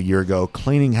 You did that a year ago.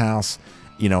 Cleaning house,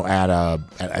 at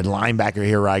linebacker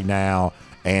here right now.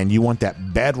 And you want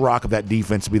that bedrock of that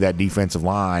defense to be that defensive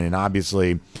line. And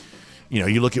obviously,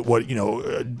 you look at what,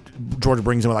 Georgia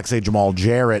brings in, like, say, Jamal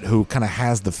Jarrett, who kind of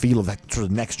has the feel of that sort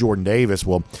of next Jordan Davis.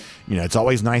 Well, it's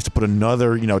always nice to put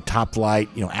another, top flight,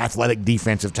 athletic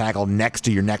defensive tackle next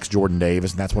to your next Jordan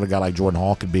Davis. And that's what a guy like Jordan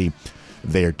Hall could be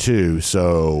there, too.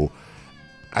 So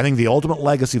I think the ultimate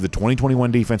legacy of the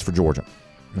 2021 defense for Georgia,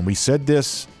 and we said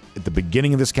this at the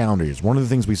beginning of this calendar year, is one of the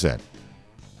things we said,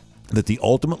 that the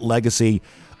ultimate legacy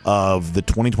of the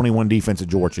 2021 defense at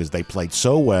Georgia is they played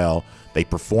so well, they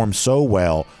performed so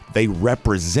well, they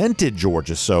represented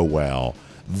Georgia so well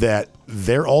that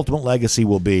their ultimate legacy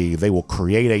will be they will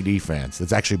create a defense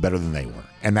that's actually better than they were.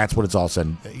 And that's what it's all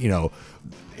said,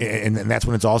 and that's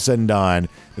when it's all said and done,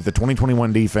 that the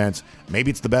 2021 defense, maybe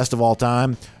it's the best of all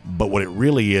time, but what it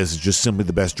really is just simply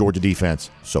the best Georgia defense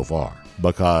so far.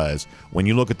 Because when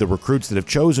you look at the recruits that have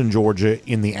chosen Georgia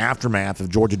in the aftermath of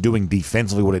Georgia doing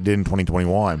defensively what it did in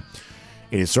 2021,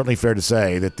 it is certainly fair to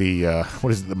say that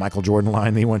the Michael Jordan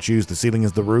line they once used, the ceiling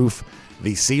is the roof.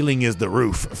 The ceiling is the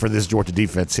roof for this Georgia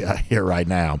defense here right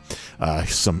now.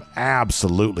 Some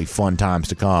absolutely fun times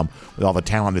to come with all the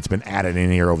talent that's been added in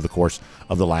here over the course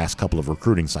of the last couple of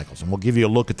recruiting cycles. And we'll give you a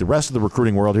look at the rest of the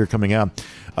recruiting world here coming up,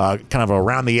 kind of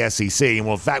around the SEC. And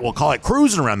we'll call it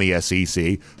cruising around the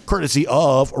SEC, courtesy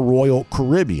of Royal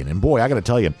Caribbean. And boy, I got to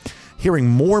tell you, hearing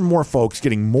more and more folks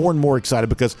getting more and more excited,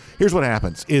 because here's what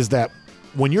happens is that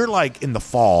when you're like in the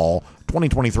fall,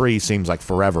 2023 seems like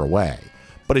forever away.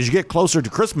 But as you get closer to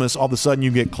Christmas, all of a sudden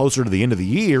you get closer to the end of the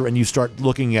year and you start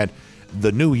looking at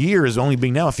the new year as only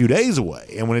being now a few days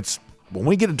away. And when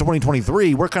we get to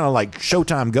 2023, we're kind of like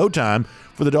showtime, go time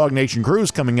for the Dog Nation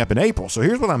Cruise coming up in April. So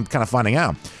here's what I'm kind of finding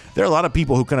out. There are a lot of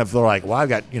people who kind of feel like, well, I've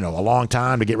got, a long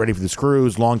time to get ready for this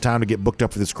cruise, long time to get booked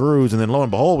up for this cruise. And then lo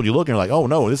and behold, when you look and you're like, oh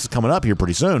no, this is coming up here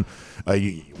pretty soon.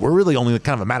 We're really only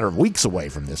kind of a matter of weeks away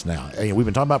from this now. We've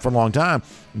been talking about it for a long time,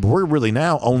 but we're really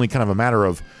now only kind of a matter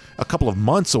of a couple of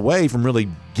months away from really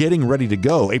getting ready to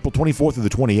go. April 24th through the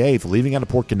 28th, leaving out of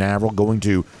Port Canaveral, going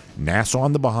to Nassau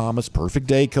in the Bahamas, Perfect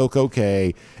Day, Coco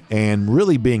Cay, and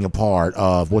really being a part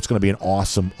of what's going to be an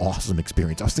awesome, awesome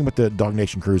experience. I was thinking about the Dog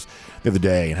Nation Cruise the other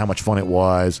day and how much fun it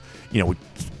was. We talking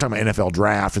about NFL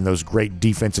draft and those great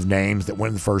defensive names that went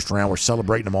in the first round. We're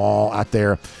celebrating them all out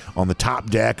there on the top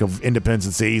deck of Independence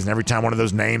and Seas, and every time one of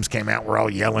those names came out, we're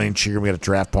all yelling and cheering. We had a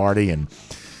draft party, and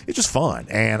it's just fun,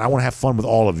 and I want to have fun with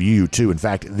all of you, too. In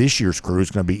fact, this year's cruise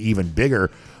is going to be even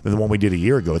bigger than the one we did a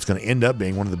year ago. It's going to end up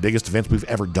being one of the biggest events we've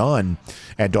ever done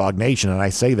at Dog Nation, and I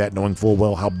say that knowing full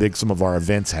well how big some of our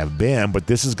events have been, but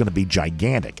this is going to be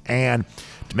gigantic, and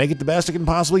to make it the best it can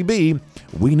possibly be,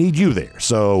 we need you there.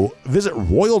 So visit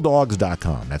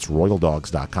royaldogs.com. That's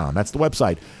royaldogs.com. That's the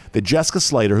website that Jessica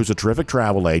Slater, who's a terrific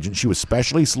travel agent, she was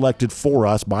specially selected for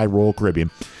us by Royal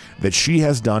Caribbean, that she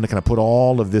has done to kind of put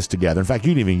all of this together. In fact,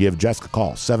 you can even give Jessica a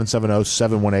call,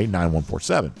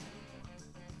 770-718-9147.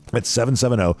 That's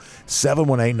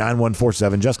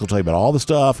 770-718-9147. Jessica will tell you about all the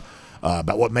stuff,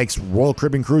 about what makes Royal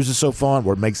Caribbean cruises so fun,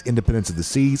 what makes Independence of the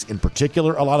Seas in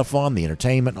particular a lot of fun, the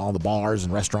entertainment and all the bars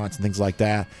and restaurants and things like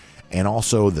that, and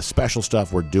also the special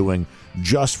stuff we're doing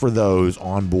just for those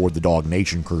on board the Dog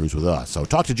Nation cruise with us. So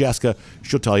talk to Jessica.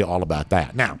 She'll tell you all about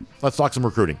that. Now, let's talk some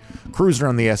recruiting. Cruising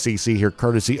around the SEC here,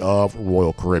 courtesy of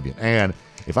Royal Caribbean. And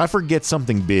if I forget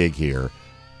something big here,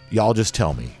 y'all just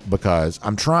tell me, because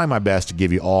I'm trying my best to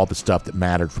give you all the stuff that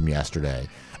mattered from yesterday.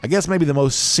 I guess maybe the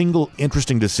most single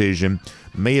interesting decision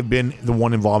may have been the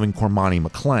one involving Cormani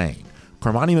McClain.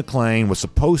 Cormani McClain was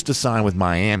supposed to sign with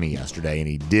Miami yesterday, and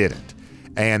he didn't.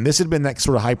 And this had been that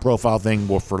sort of high-profile thing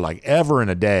where for like ever and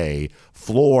a day,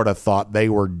 Florida thought they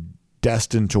were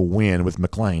destined to win with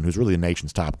McClain, who's really the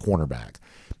nation's top cornerback.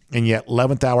 And yet,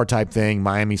 11th hour type thing,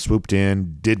 Miami swooped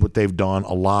in, did what they've done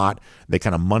a lot. They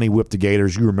kind of money whipped the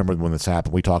Gators. You remember when this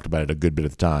happened. We talked about it a good bit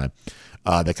at the time.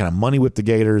 They kind of money whipped the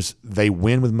Gators. They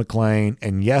win with McClain.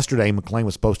 And yesterday, McClain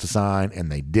was supposed to sign, and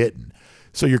they didn't.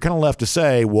 So you're kind of left to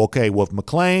say, well, okay, well, if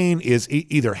McClain is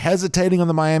either hesitating on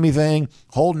the Miami thing,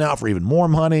 holding out for even more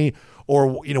money, or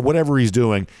whatever he's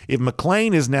doing, if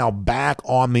McClain is now back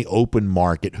on the open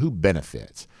market, who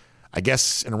benefits? I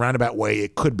guess in a roundabout way,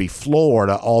 it could be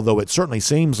Florida, although it certainly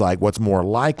seems like what's more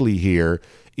likely here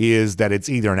is that it's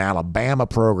either an Alabama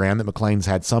program that McClain's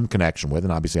had some connection with,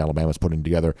 and obviously Alabama's putting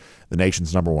together the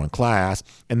nation's #1 class,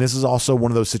 and this is also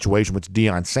one of those situations which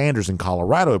Deion Sanders in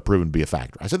Colorado have proven to be a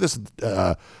factor. I said this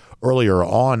earlier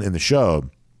on in the show.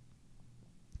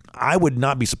 I would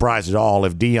not be surprised at all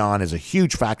if Deion is a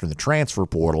huge factor in the transfer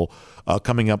portal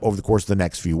coming up over the course of the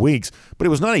next few weeks. But it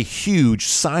was not a huge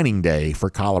signing day for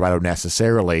Colorado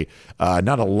necessarily.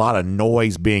 Not a lot of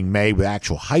noise being made with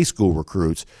actual high school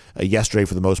recruits yesterday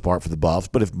for the most part for the Buffs.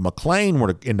 But if McClain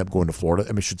were to end up going to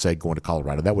Florida, I should say going to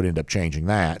Colorado, that would end up changing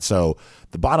that. So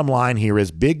the bottom line here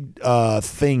is big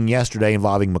thing yesterday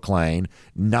involving McClain,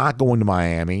 not going to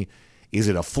Miami. Is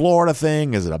it a Florida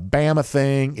thing? Is it a Bama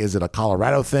thing? Is it a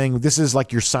Colorado thing? This is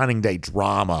like your signing day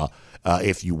drama,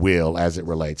 if you will, as it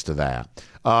relates to that.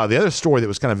 The other story that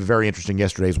was kind of very interesting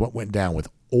yesterday is what went down with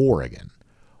Oregon.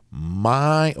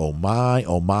 My, oh my,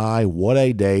 oh my, what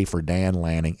a day for Dan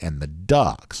Lanning and the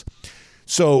Ducks.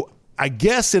 So I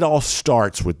guess it all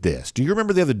starts with this. Do you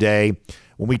remember the other day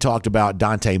when we talked about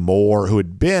Dante Moore, who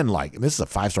had been like, this is a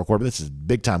 5-star quarterback, this is a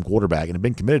big-time quarterback, and had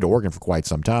been committed to Oregon for quite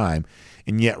some time.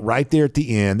 And yet right there at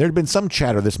the end, there had been some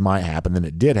chatter this might happen, then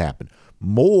it did happen.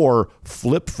 Moore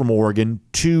flipped from Oregon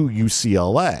to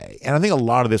UCLA. And I think a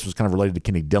lot of this was kind of related to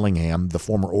Kenny Dillingham, the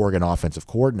former Oregon offensive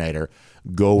coordinator,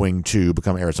 going to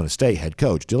become Arizona State head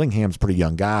coach. Dillingham's a pretty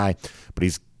young guy,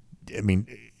 but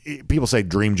people say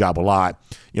dream job a lot.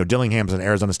 Dillingham's an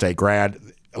Arizona State grad.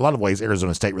 A lot of ways,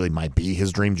 Arizona State really might be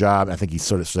his dream job. I think he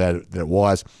sort of said that it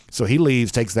was. So he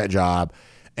leaves, takes that job.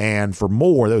 And for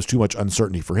Moore, there was too much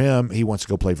uncertainty for him. He wants to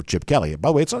go play for Chip Kelly. By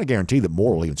the way, it's not a guarantee that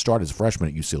Moore will even start as a freshman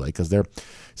at UCLA because they're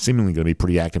seemingly going to be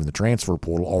pretty active in the transfer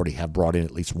portal, already have brought in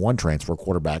at least one transfer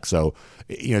quarterback. So,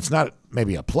 it's not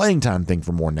maybe a playing time thing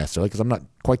for Moore necessarily because I'm not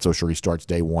quite so sure he starts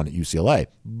day one at UCLA.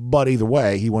 But either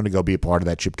way, he wanted to go be a part of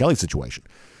that Chip Kelly situation.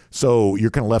 So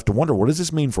you're kind of left to wonder, what does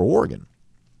this mean for Oregon?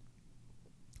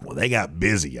 Well, they got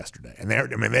busy yesterday, and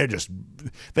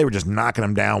they were just knocking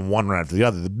them down one right after the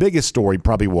other. The biggest story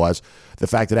probably was the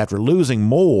fact that after losing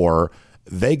Moore,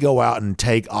 they go out and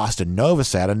take Austin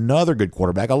Novosad, another good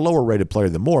quarterback, a lower-rated player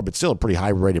than Moore, but still a pretty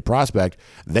high-rated prospect.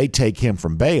 They take him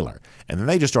from Baylor, and then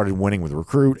they just started winning with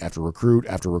recruit after recruit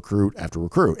after recruit after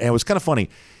recruit. And it was kind of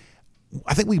funny.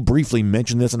 I think we briefly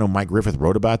mentioned this. I know Mike Griffith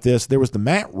wrote about this. There was the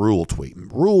Matt Rhule tweet.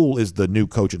 Rhule is the new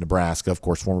coach at Nebraska, of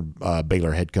course, former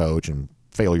Baylor head coach and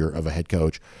failure of a head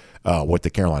coach with the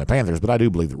Carolina Panthers, but I do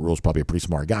believe that Rhule's probably a pretty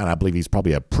smart guy, and I believe he's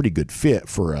probably a pretty good fit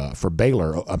for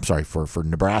Baylor. I'm sorry, for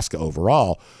Nebraska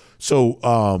overall.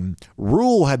 So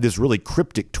Rhule had this really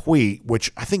cryptic tweet, which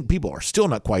I think people are still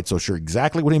not quite so sure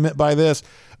exactly what he meant by this,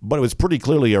 but it was pretty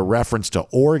clearly a reference to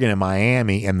Oregon and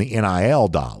Miami and the NIL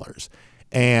dollars.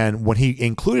 And when he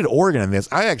included Oregon in this,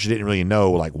 I actually didn't really know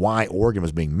why Oregon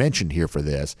was being mentioned here for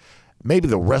this. Maybe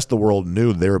the rest of the world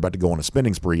knew they were about to go on a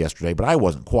spending spree yesterday, but I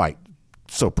wasn't quite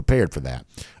so prepared for that.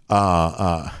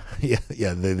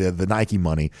 The Nike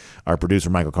money, our producer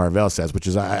Michael Carvel says, which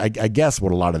is, I guess,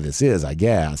 what a lot of this is, I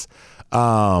guess.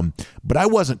 But I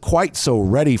wasn't quite so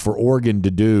ready for Oregon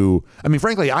to do. I mean,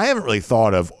 frankly, I haven't really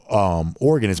thought of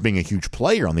Oregon as being a huge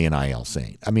player on the NIL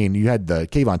scene. I mean, you had the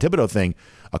Kayvon Thibodeau thing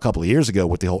a couple of years ago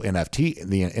with the whole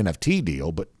NFT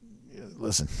deal, but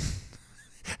listen.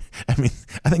 I mean,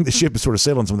 I think the ship is sort of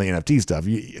sailed on some of the NFT stuff.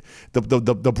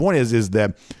 The point is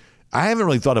that I haven't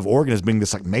really thought of Oregon as being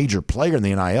this major player in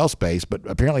the NIL space, but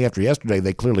apparently after yesterday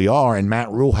they clearly are, and Matt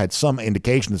Rhule had some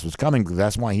indication this was coming because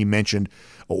that's why he mentioned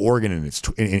Oregon in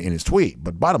his tweet.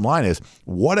 But bottom line is,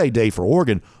 what a day for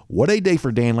Oregon, what a day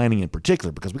for Dan Lanning in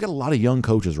particular, because we got a lot of young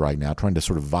coaches right now trying to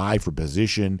sort of vie for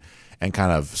position and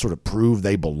kind of sort of prove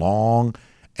they belong.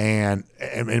 And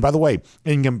by the way,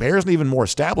 in comparison to even more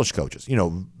established coaches,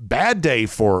 bad day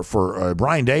for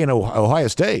Brian Day and Ohio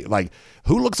State.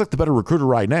 Who looks like the better recruiter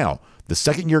right now? The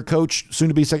second-year coach,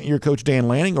 soon-to-be second-year coach Dan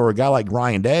Lanning, or a guy like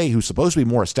Ryan Day, who's supposed to be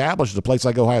more established at a place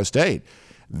like Ohio State?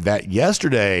 That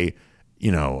yesterday,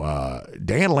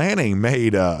 Dan Lanning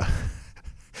made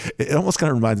it almost kind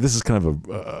of reminds. This is kind of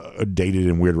a dated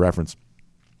and weird reference.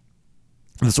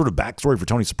 The sort of backstory for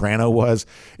Tony Soprano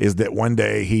is that one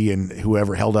day he and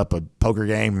whoever held up a poker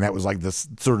game, and that was like this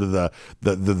sort of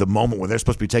the moment where they're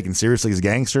supposed to be taken seriously as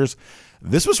gangsters.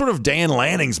 This was sort of Dan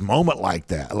Lanning's moment like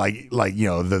that.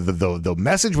 The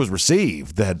message was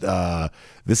received that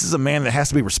this is a man that has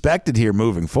to be respected here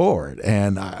moving forward.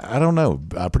 And I don't know,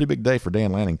 a pretty big day for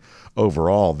Dan Lanning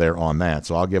overall there on that.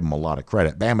 So I'll give him a lot of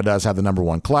credit. Bama does have the number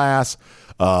one class.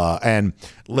 And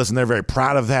listen, they're very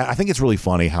proud of that. I think it's really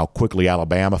funny how quickly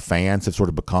Alabama fans have sort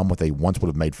of become what they once would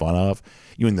have made fun of.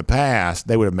 In the past,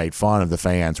 they would have made fun of the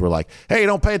fans who were like, hey,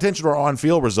 don't pay attention to our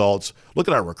on-field results. Look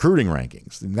at our recruiting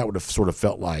rankings. And that would have sort of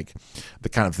felt like the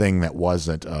kind of thing that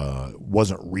wasn't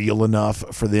real enough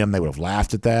for them. They would have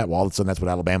laughed at that. Well, all of a sudden, that's what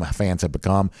Alabama fans have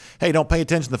become. Hey, don't pay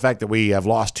attention to the fact that we have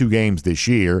lost 2 games this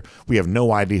year. We have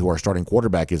no idea who our starting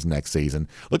quarterback is next season.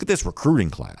 Look at this recruiting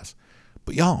class.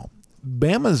 But y'all,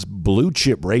 Bama's blue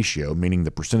chip ratio, meaning the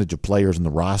percentage of players in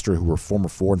the roster who were former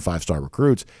 4- and 5-star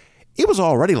recruits, it was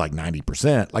already like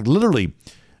 90%. Like literally,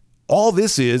 all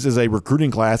this is a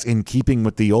recruiting class in keeping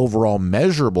with the overall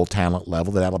measurable talent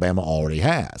level that Alabama already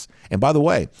has. And by the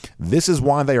way, this is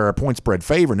why they are a point spread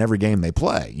favorite in every game they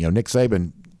play. Nick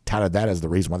Saban touted that as the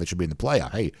reason why they should be in the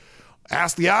playoff. Hey,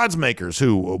 ask the odds makers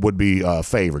who would be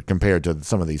favored compared to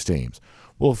some of these teams.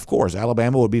 Well, of course,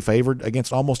 Alabama would be favored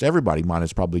against almost everybody,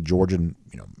 minus probably Georgia and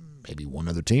maybe one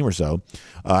other team or so.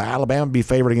 Alabama would be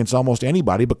favored against almost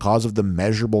anybody because of the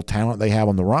measurable talent they have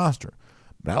on the roster.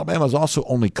 But Alabama has also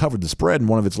only covered the spread in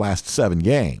one of its last 7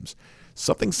 games.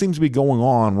 Something seems to be going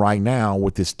on right now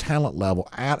with this talent level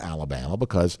at Alabama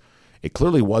because it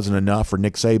clearly wasn't enough for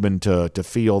Nick Saban to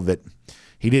feel that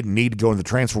He didn't need to go into the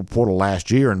transfer portal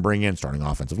last year and bring in starting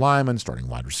offensive linemen, starting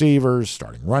wide receivers,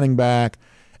 starting running back,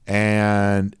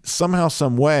 and somehow,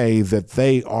 some way that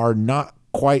they are not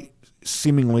quite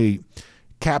seemingly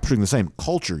capturing the same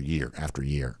culture year after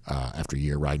year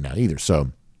right now either.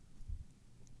 So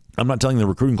I'm not telling you the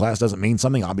recruiting class doesn't mean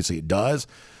something. Obviously it does.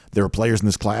 There are players in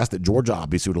this class that Georgia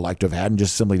obviously would have liked to have had and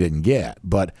just simply didn't get.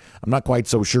 But I'm not quite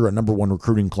so sure a number one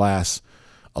recruiting class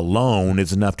alone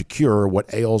is enough to cure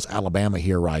what ails Alabama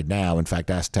here right now. In fact,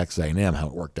 ask Texas A&M how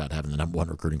it worked out having the number one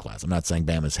recruiting class. I'm not saying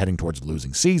Bama's heading towards a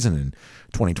losing season in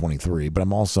 2023, but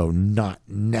I'm also not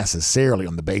necessarily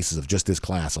on the basis of just this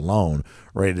class alone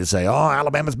ready to say, oh,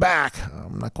 Alabama's back.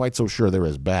 I'm not quite so sure they're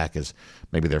as back as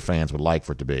maybe their fans would like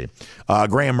for it to be.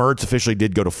 Graham Mertz officially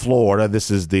did go to Florida. This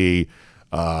is the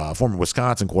former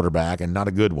Wisconsin quarterback, and not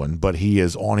a good one, but he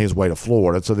is on his way to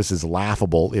Florida. So this is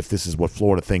laughable if this is what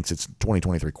Florida thinks its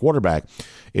 2023 quarterback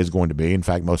is going to be. In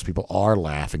fact, most people are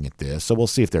laughing at this. So we'll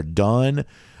see if they're done.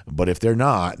 But if they're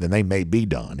not, then they may be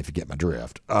done, if you get my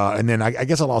drift. And then I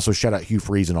guess I'll also shout out Hugh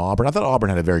Freeze and Auburn. I thought Auburn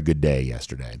had a very good day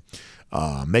yesterday,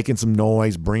 making some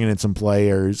noise, bringing in some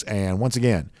players. And once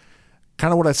again,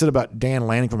 kind of what I said about Dan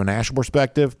Lanning from a national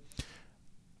perspective.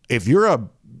 If you're a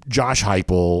Josh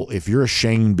Heupel, if you're a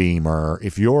Shane Beamer,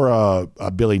 if you're a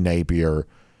Billy Napier,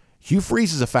 Hugh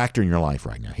Freeze is a factor in your life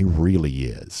right now. He really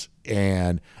is.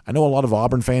 And I know a lot of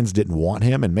Auburn fans didn't want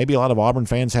him, and maybe a lot of Auburn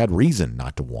fans had reason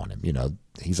not to want him. You know,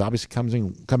 he's obviously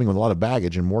coming with a lot of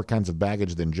baggage, and more kinds of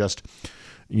baggage than just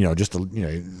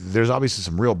there's obviously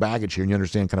some real baggage here, and you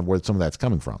understand kind of where some of that's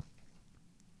coming from.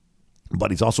 But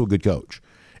he's also a good coach.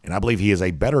 And I believe he is a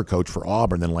better coach for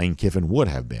Auburn than Lane Kiffin would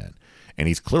have been. And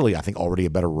he's clearly, I think, already a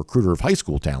better recruiter of high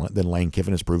school talent than Lane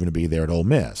Kiffin has proven to be there at Ole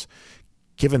Miss.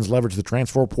 Kiffin's leveraged the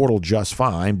transfer portal just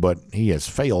fine, but he has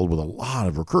failed with a lot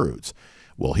of recruits.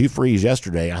 Well, Hugh Freeze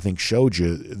yesterday, I think, showed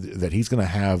you that he's going to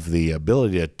have the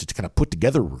ability to kind of put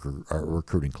together a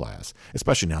recruiting class,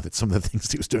 especially now that some of the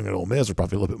things he was doing at Ole Miss are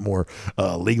probably a little bit more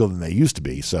legal than they used to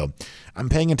be. So I'm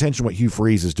paying attention to what Hugh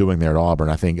Freeze is doing there at Auburn.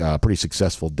 I think a pretty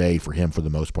successful day for him for the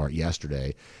most part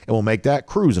yesterday. And we'll make that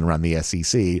cruising around the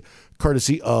SEC,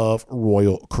 courtesy of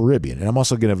Royal Caribbean. And I'm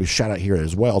also going to give a shout out here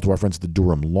as well to our friends at the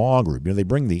Durham Law Group. You know, they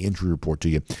bring the injury report to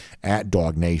you at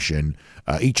Dog Nation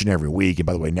each and every week. And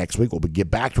by the way, next week we'll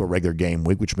get back to a regular game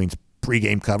week, which means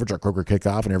pregame coverage, our Kroger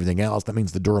kickoff, and everything else. That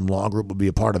means the Durham Law Group will be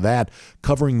a part of that,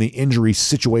 covering the injury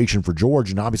situation for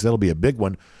Georgia. And obviously that'll be a big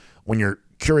one when you're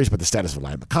curious about the status of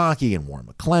Elijah McConkey and Warren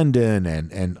McClendon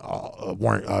and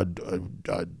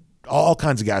all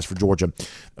kinds of guys for Georgia,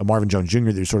 Marvin Jones Jr.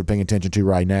 that you're sort of paying attention to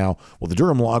right now. Well, the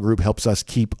Durham Law Group helps us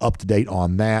keep up to date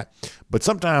on that. But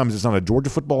sometimes it's not a Georgia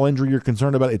football injury you're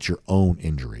concerned about. It's your own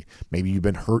injury. Maybe you've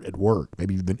been hurt at work.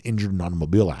 Maybe you've been injured in an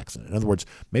automobile accident. In other words,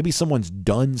 maybe someone's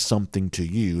done something to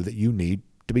you that you need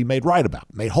to be made right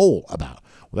about, made whole about.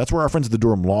 Well, that's where our friends at the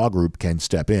Durham Law Group can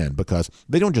step in, because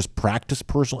they don't just practice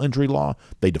personal injury law,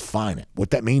 they define it.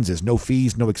 What that means is no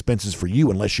fees, no expenses for you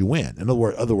unless you win. In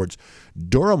other words,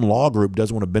 Durham Law Group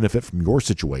doesn't want to benefit from your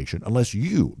situation unless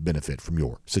you benefit from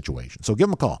your situation. So give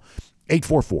them a call,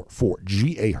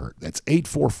 844-4GA-HURT. That's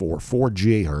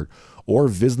 844-4GA-HURT. Or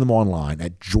visit them online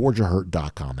at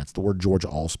georgiahurt.com. That's the word Georgia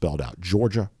all spelled out,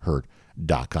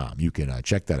 georgiahurt.com. You can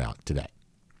check that out today.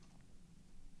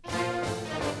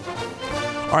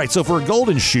 All right, so for a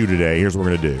golden shoe today, here's what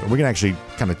we're going to do. We're going to actually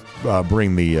kind of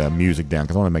bring the music down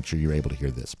because I want to make sure you're able to hear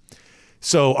this.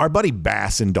 So our buddy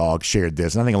Bass and Dog shared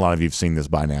this, and I think a lot of you have seen this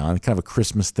by now, and kind of a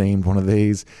Christmas-themed one of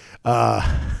these.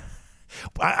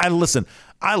 Listen,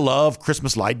 I love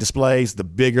Christmas light displays. The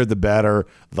bigger, the better.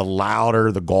 The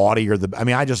louder, the gaudier.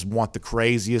 I just want the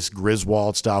craziest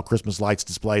Griswold-style Christmas lights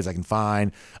displays I can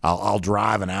find. I'll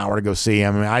drive an hour to go see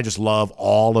them. I just love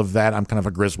all of that. I'm kind of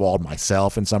a Griswold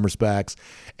myself in some respects.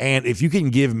 And if you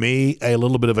can give me a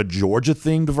little bit of a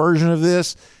Georgia-themed version of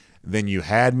this, then you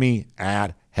had me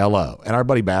at hello. And our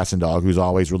buddy Bass and Dog, who's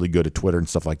always really good at Twitter and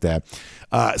stuff like that,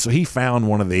 so he found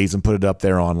one of these and put it up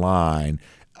there online.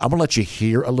 I'm going to let you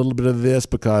hear a little bit of this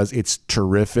because it's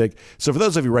terrific. So for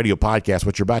those of you radio podcasts,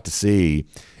 what you're about to see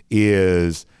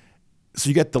is, so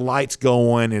you get the lights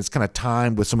going, and it's kind of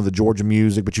timed with some of the Georgia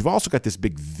music, but you've also got this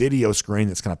big video screen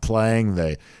that's kind of playing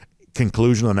the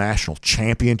conclusion of the national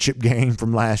championship game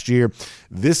from last year.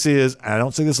 This is, and I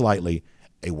don't say this lightly,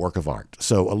 a work of art.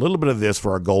 So a little bit of this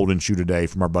for our golden shoe today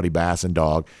from our buddy Bass and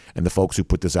Dog and the folks who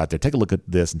put this out there. Take a look at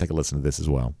this and take a listen to this as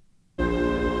well.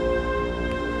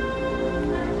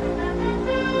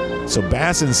 So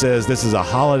Bassin says this is a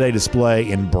holiday display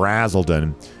in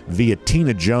Brazelton via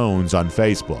Tina Jones on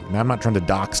Facebook. Now, I'm not trying to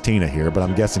dox Tina here, but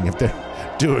I'm guessing if they're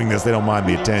doing this, they don't mind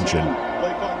the attention.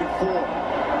 Play clock at 4.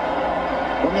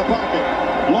 From the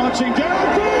pocket. launching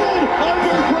downfield,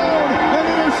 underthrown and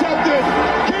intercepted.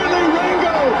 Kelee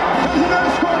Ringo has an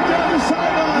escort down the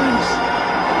sidelines.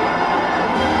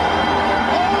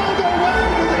 All the way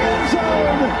to the end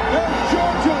zone, and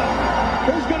Georgia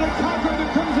is going to conquer the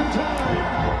Crimson Tide.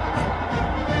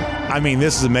 I mean,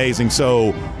 this is amazing.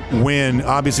 So when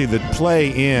obviously the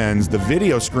play ends, the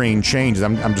video screen changes.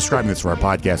 I'm describing this for our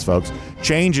podcast, folks.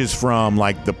 Changes from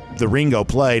like the Ringo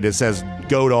play that says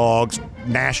 "Go Dogs,"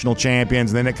 national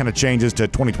champions, and then it kind of changes to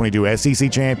 2022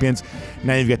 SEC champions.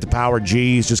 Now you've got the Power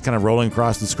G's just kind of rolling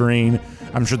across the screen.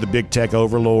 I'm sure the big tech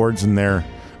overlords and their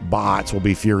bots will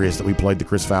be furious that we played the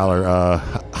Chris Fowler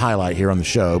highlight here on the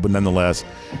show, but nonetheless,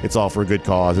 it's all for a good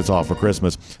cause. It's all for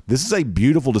Christmas. This is a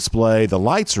beautiful display. The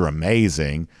lights are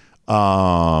amazing.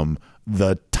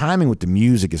 The timing with the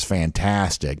music is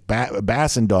fantastic.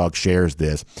 Bass and Dog shares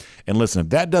this. And listen, if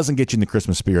that doesn't get you in the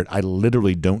Christmas spirit, I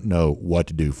literally don't know what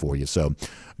to do for you. So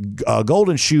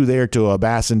golden shoe there to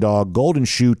Bass and Dog. Golden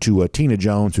shoe to Tina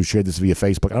Jones, who shared this via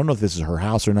Facebook. I don't know if this is her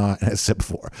house or not. As I said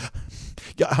before,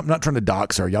 I'm not trying to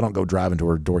dox her. Y'all don't go driving to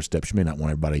her doorstep. She may not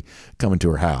want everybody coming to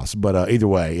her house. But either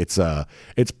way,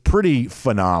 it's pretty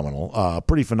phenomenal.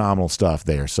 Pretty phenomenal stuff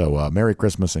there. So Merry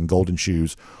Christmas and golden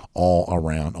shoes all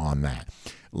around on that.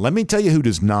 Let me tell you who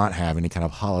does not have any kind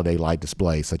of holiday light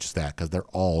display such as that, because they're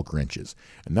all Grinches.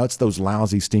 And that's those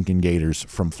lousy, stinking Gators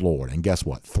from Florida. And guess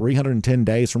what? 310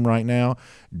 days from right now,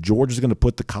 Georgia's going to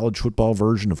put the college football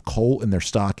version of coal in their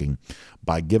stocking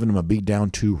by giving them a beat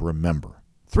down to remember.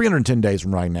 310 days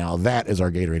from right now, that is our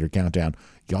Gatorator countdown.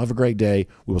 Y'all have a great day.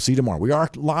 We will see you tomorrow. We are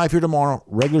live here tomorrow,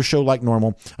 regular show like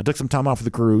normal. I took some time off for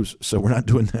the cruise, so we're not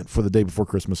doing that for the day before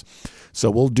Christmas. So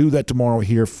we'll do that tomorrow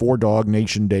here for Dog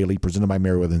Nation Daily, presented by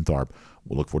Merriweather and Tharp.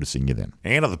 We'll look forward to seeing you then.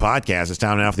 And on the podcast, it's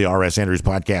time now for the R.S. Andrews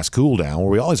Podcast Cool Down, where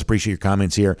we always appreciate your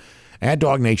comments here at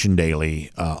Dog Nation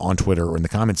Daily on Twitter or in the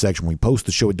comment section. We post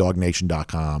the show at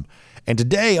dognation.com. And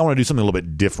today, I want to do something a little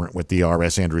bit different with the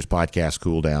R.S. Andrews Podcast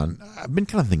Cool Down. I've been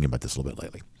kind of thinking about this a little bit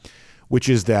lately, which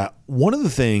is that one of the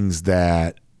things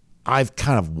that I've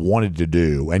kind of wanted to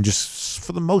do, and just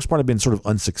for the most part, I've been sort of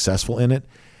unsuccessful in it.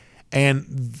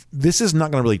 And this is not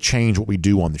going to really change what we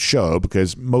do on the show,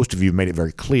 because most of you have made it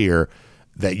very clear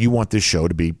that you want this show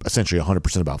to be essentially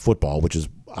 100% about football, which is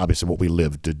obviously what we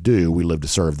live to do. We live to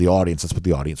serve the audience. That's what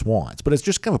the audience wants. But it's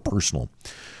just kind of a personal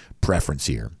preference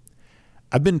here.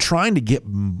 I've been trying to get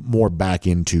more back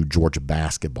into Georgia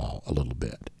basketball a little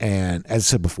bit. And as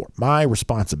I said before, my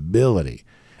responsibility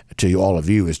to all of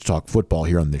you is to talk football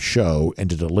here on this show and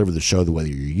to deliver the show the way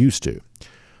that you're used to.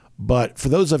 But for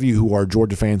those of you who are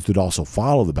Georgia fans who'd also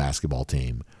follow the basketball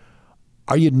team,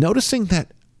 are you noticing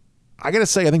that, I got to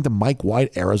say, I think the Mike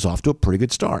White era is off to a pretty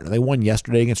good start. They won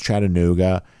yesterday against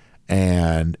Chattanooga,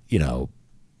 and,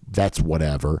 that's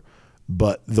whatever.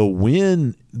 But the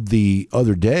win the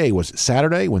other day was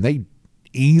Saturday when they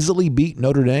easily beat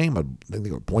Notre Dame. I think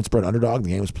they were point spread underdog. The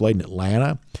game was played in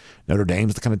Atlanta. Notre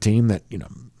Dame's the kind of team that,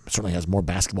 certainly has more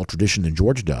basketball tradition than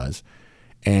Georgia does.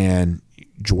 And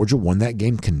Georgia won that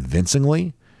game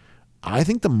convincingly. I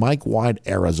think the Mike White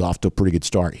era is off to a pretty good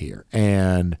start here.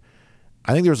 And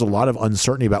I think there was a lot of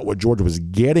uncertainty about what Georgia was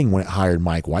getting when it hired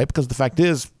Mike White, because the fact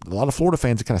is, a lot of Florida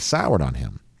fans have kind of soured on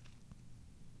him.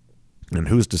 And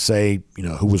who's to say,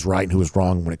 who was right and who was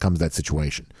wrong when it comes to that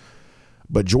situation.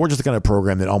 But Georgia's the kind of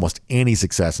program that almost any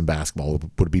success in basketball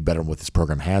would be better than what this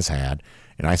program has had.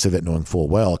 And I said that knowing full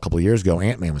well. A couple of years ago,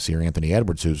 Ant-Man was here, Anthony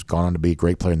Edwards, who's gone on to be a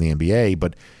great player in the NBA,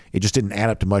 but it just didn't add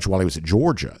up to much while he was at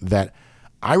Georgia. That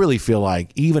I really feel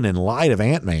like, even in light of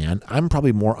Ant-Man, I'm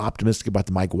probably more optimistic about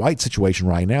the Mike White situation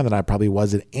right now than I probably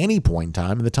was at any point in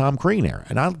time in the Tom Crean era.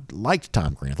 And I liked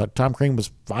Tom Crean. I thought Tom Crean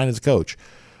was fine as a coach.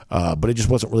 But it just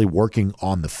wasn't really working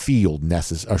on the field,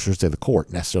 the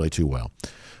court, necessarily too well.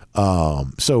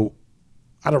 So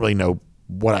I don't really know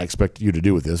what I expect you to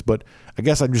do with this, but I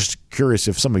guess I'm just curious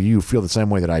if some of you feel the same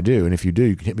way that I do. And if you do,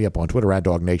 you can hit me up on Twitter at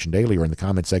DogNationDaily or in the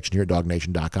comment section here at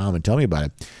DogNation.com and tell me about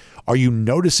it. Are you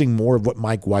noticing more of what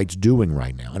Mike White's doing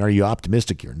right now? And are you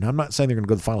optimistic here? Now, I'm not saying they're going to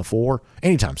go to the Final Four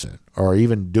anytime soon or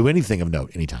even do anything of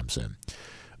note anytime soon.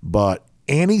 But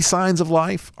any signs of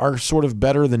life are sort of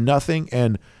better than nothing.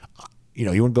 And you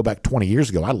want to go back 20 years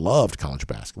ago, I loved college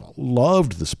basketball,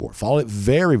 loved the sport, followed it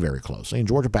very, very closely. And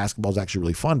Georgia basketball was actually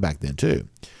really fun back then, too.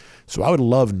 So I would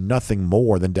love nothing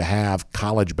more than to have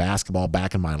college basketball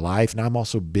back in my life. Now I'm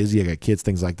also busy. I got kids,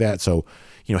 things like that. So,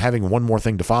 having one more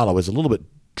thing to follow is a little bit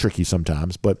tricky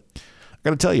sometimes. But I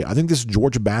got to tell you, I think this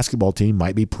Georgia basketball team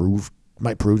might prove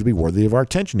to be worthy of our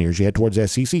attention here as you head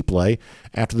towards SEC play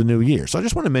after the new year. So I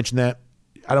just want to mention that.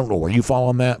 I don't know where you fall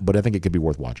on that, but I think it could be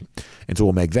worth watching. And so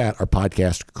we'll make that our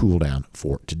podcast cool down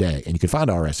for today. And you can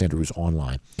find RS Andrews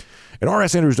online at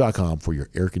rsandrews.com for your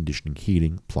air conditioning,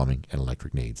 heating, plumbing, and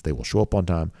electric needs. They will show up on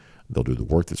time. They'll do the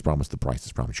work that's promised, the price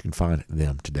that's promised. You can find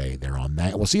them today. They're on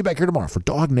that. And we'll see you back here tomorrow for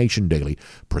Dog Nation Daily,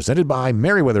 presented by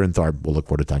Merriweather and Tharp. We'll look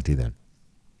forward to talking to you then.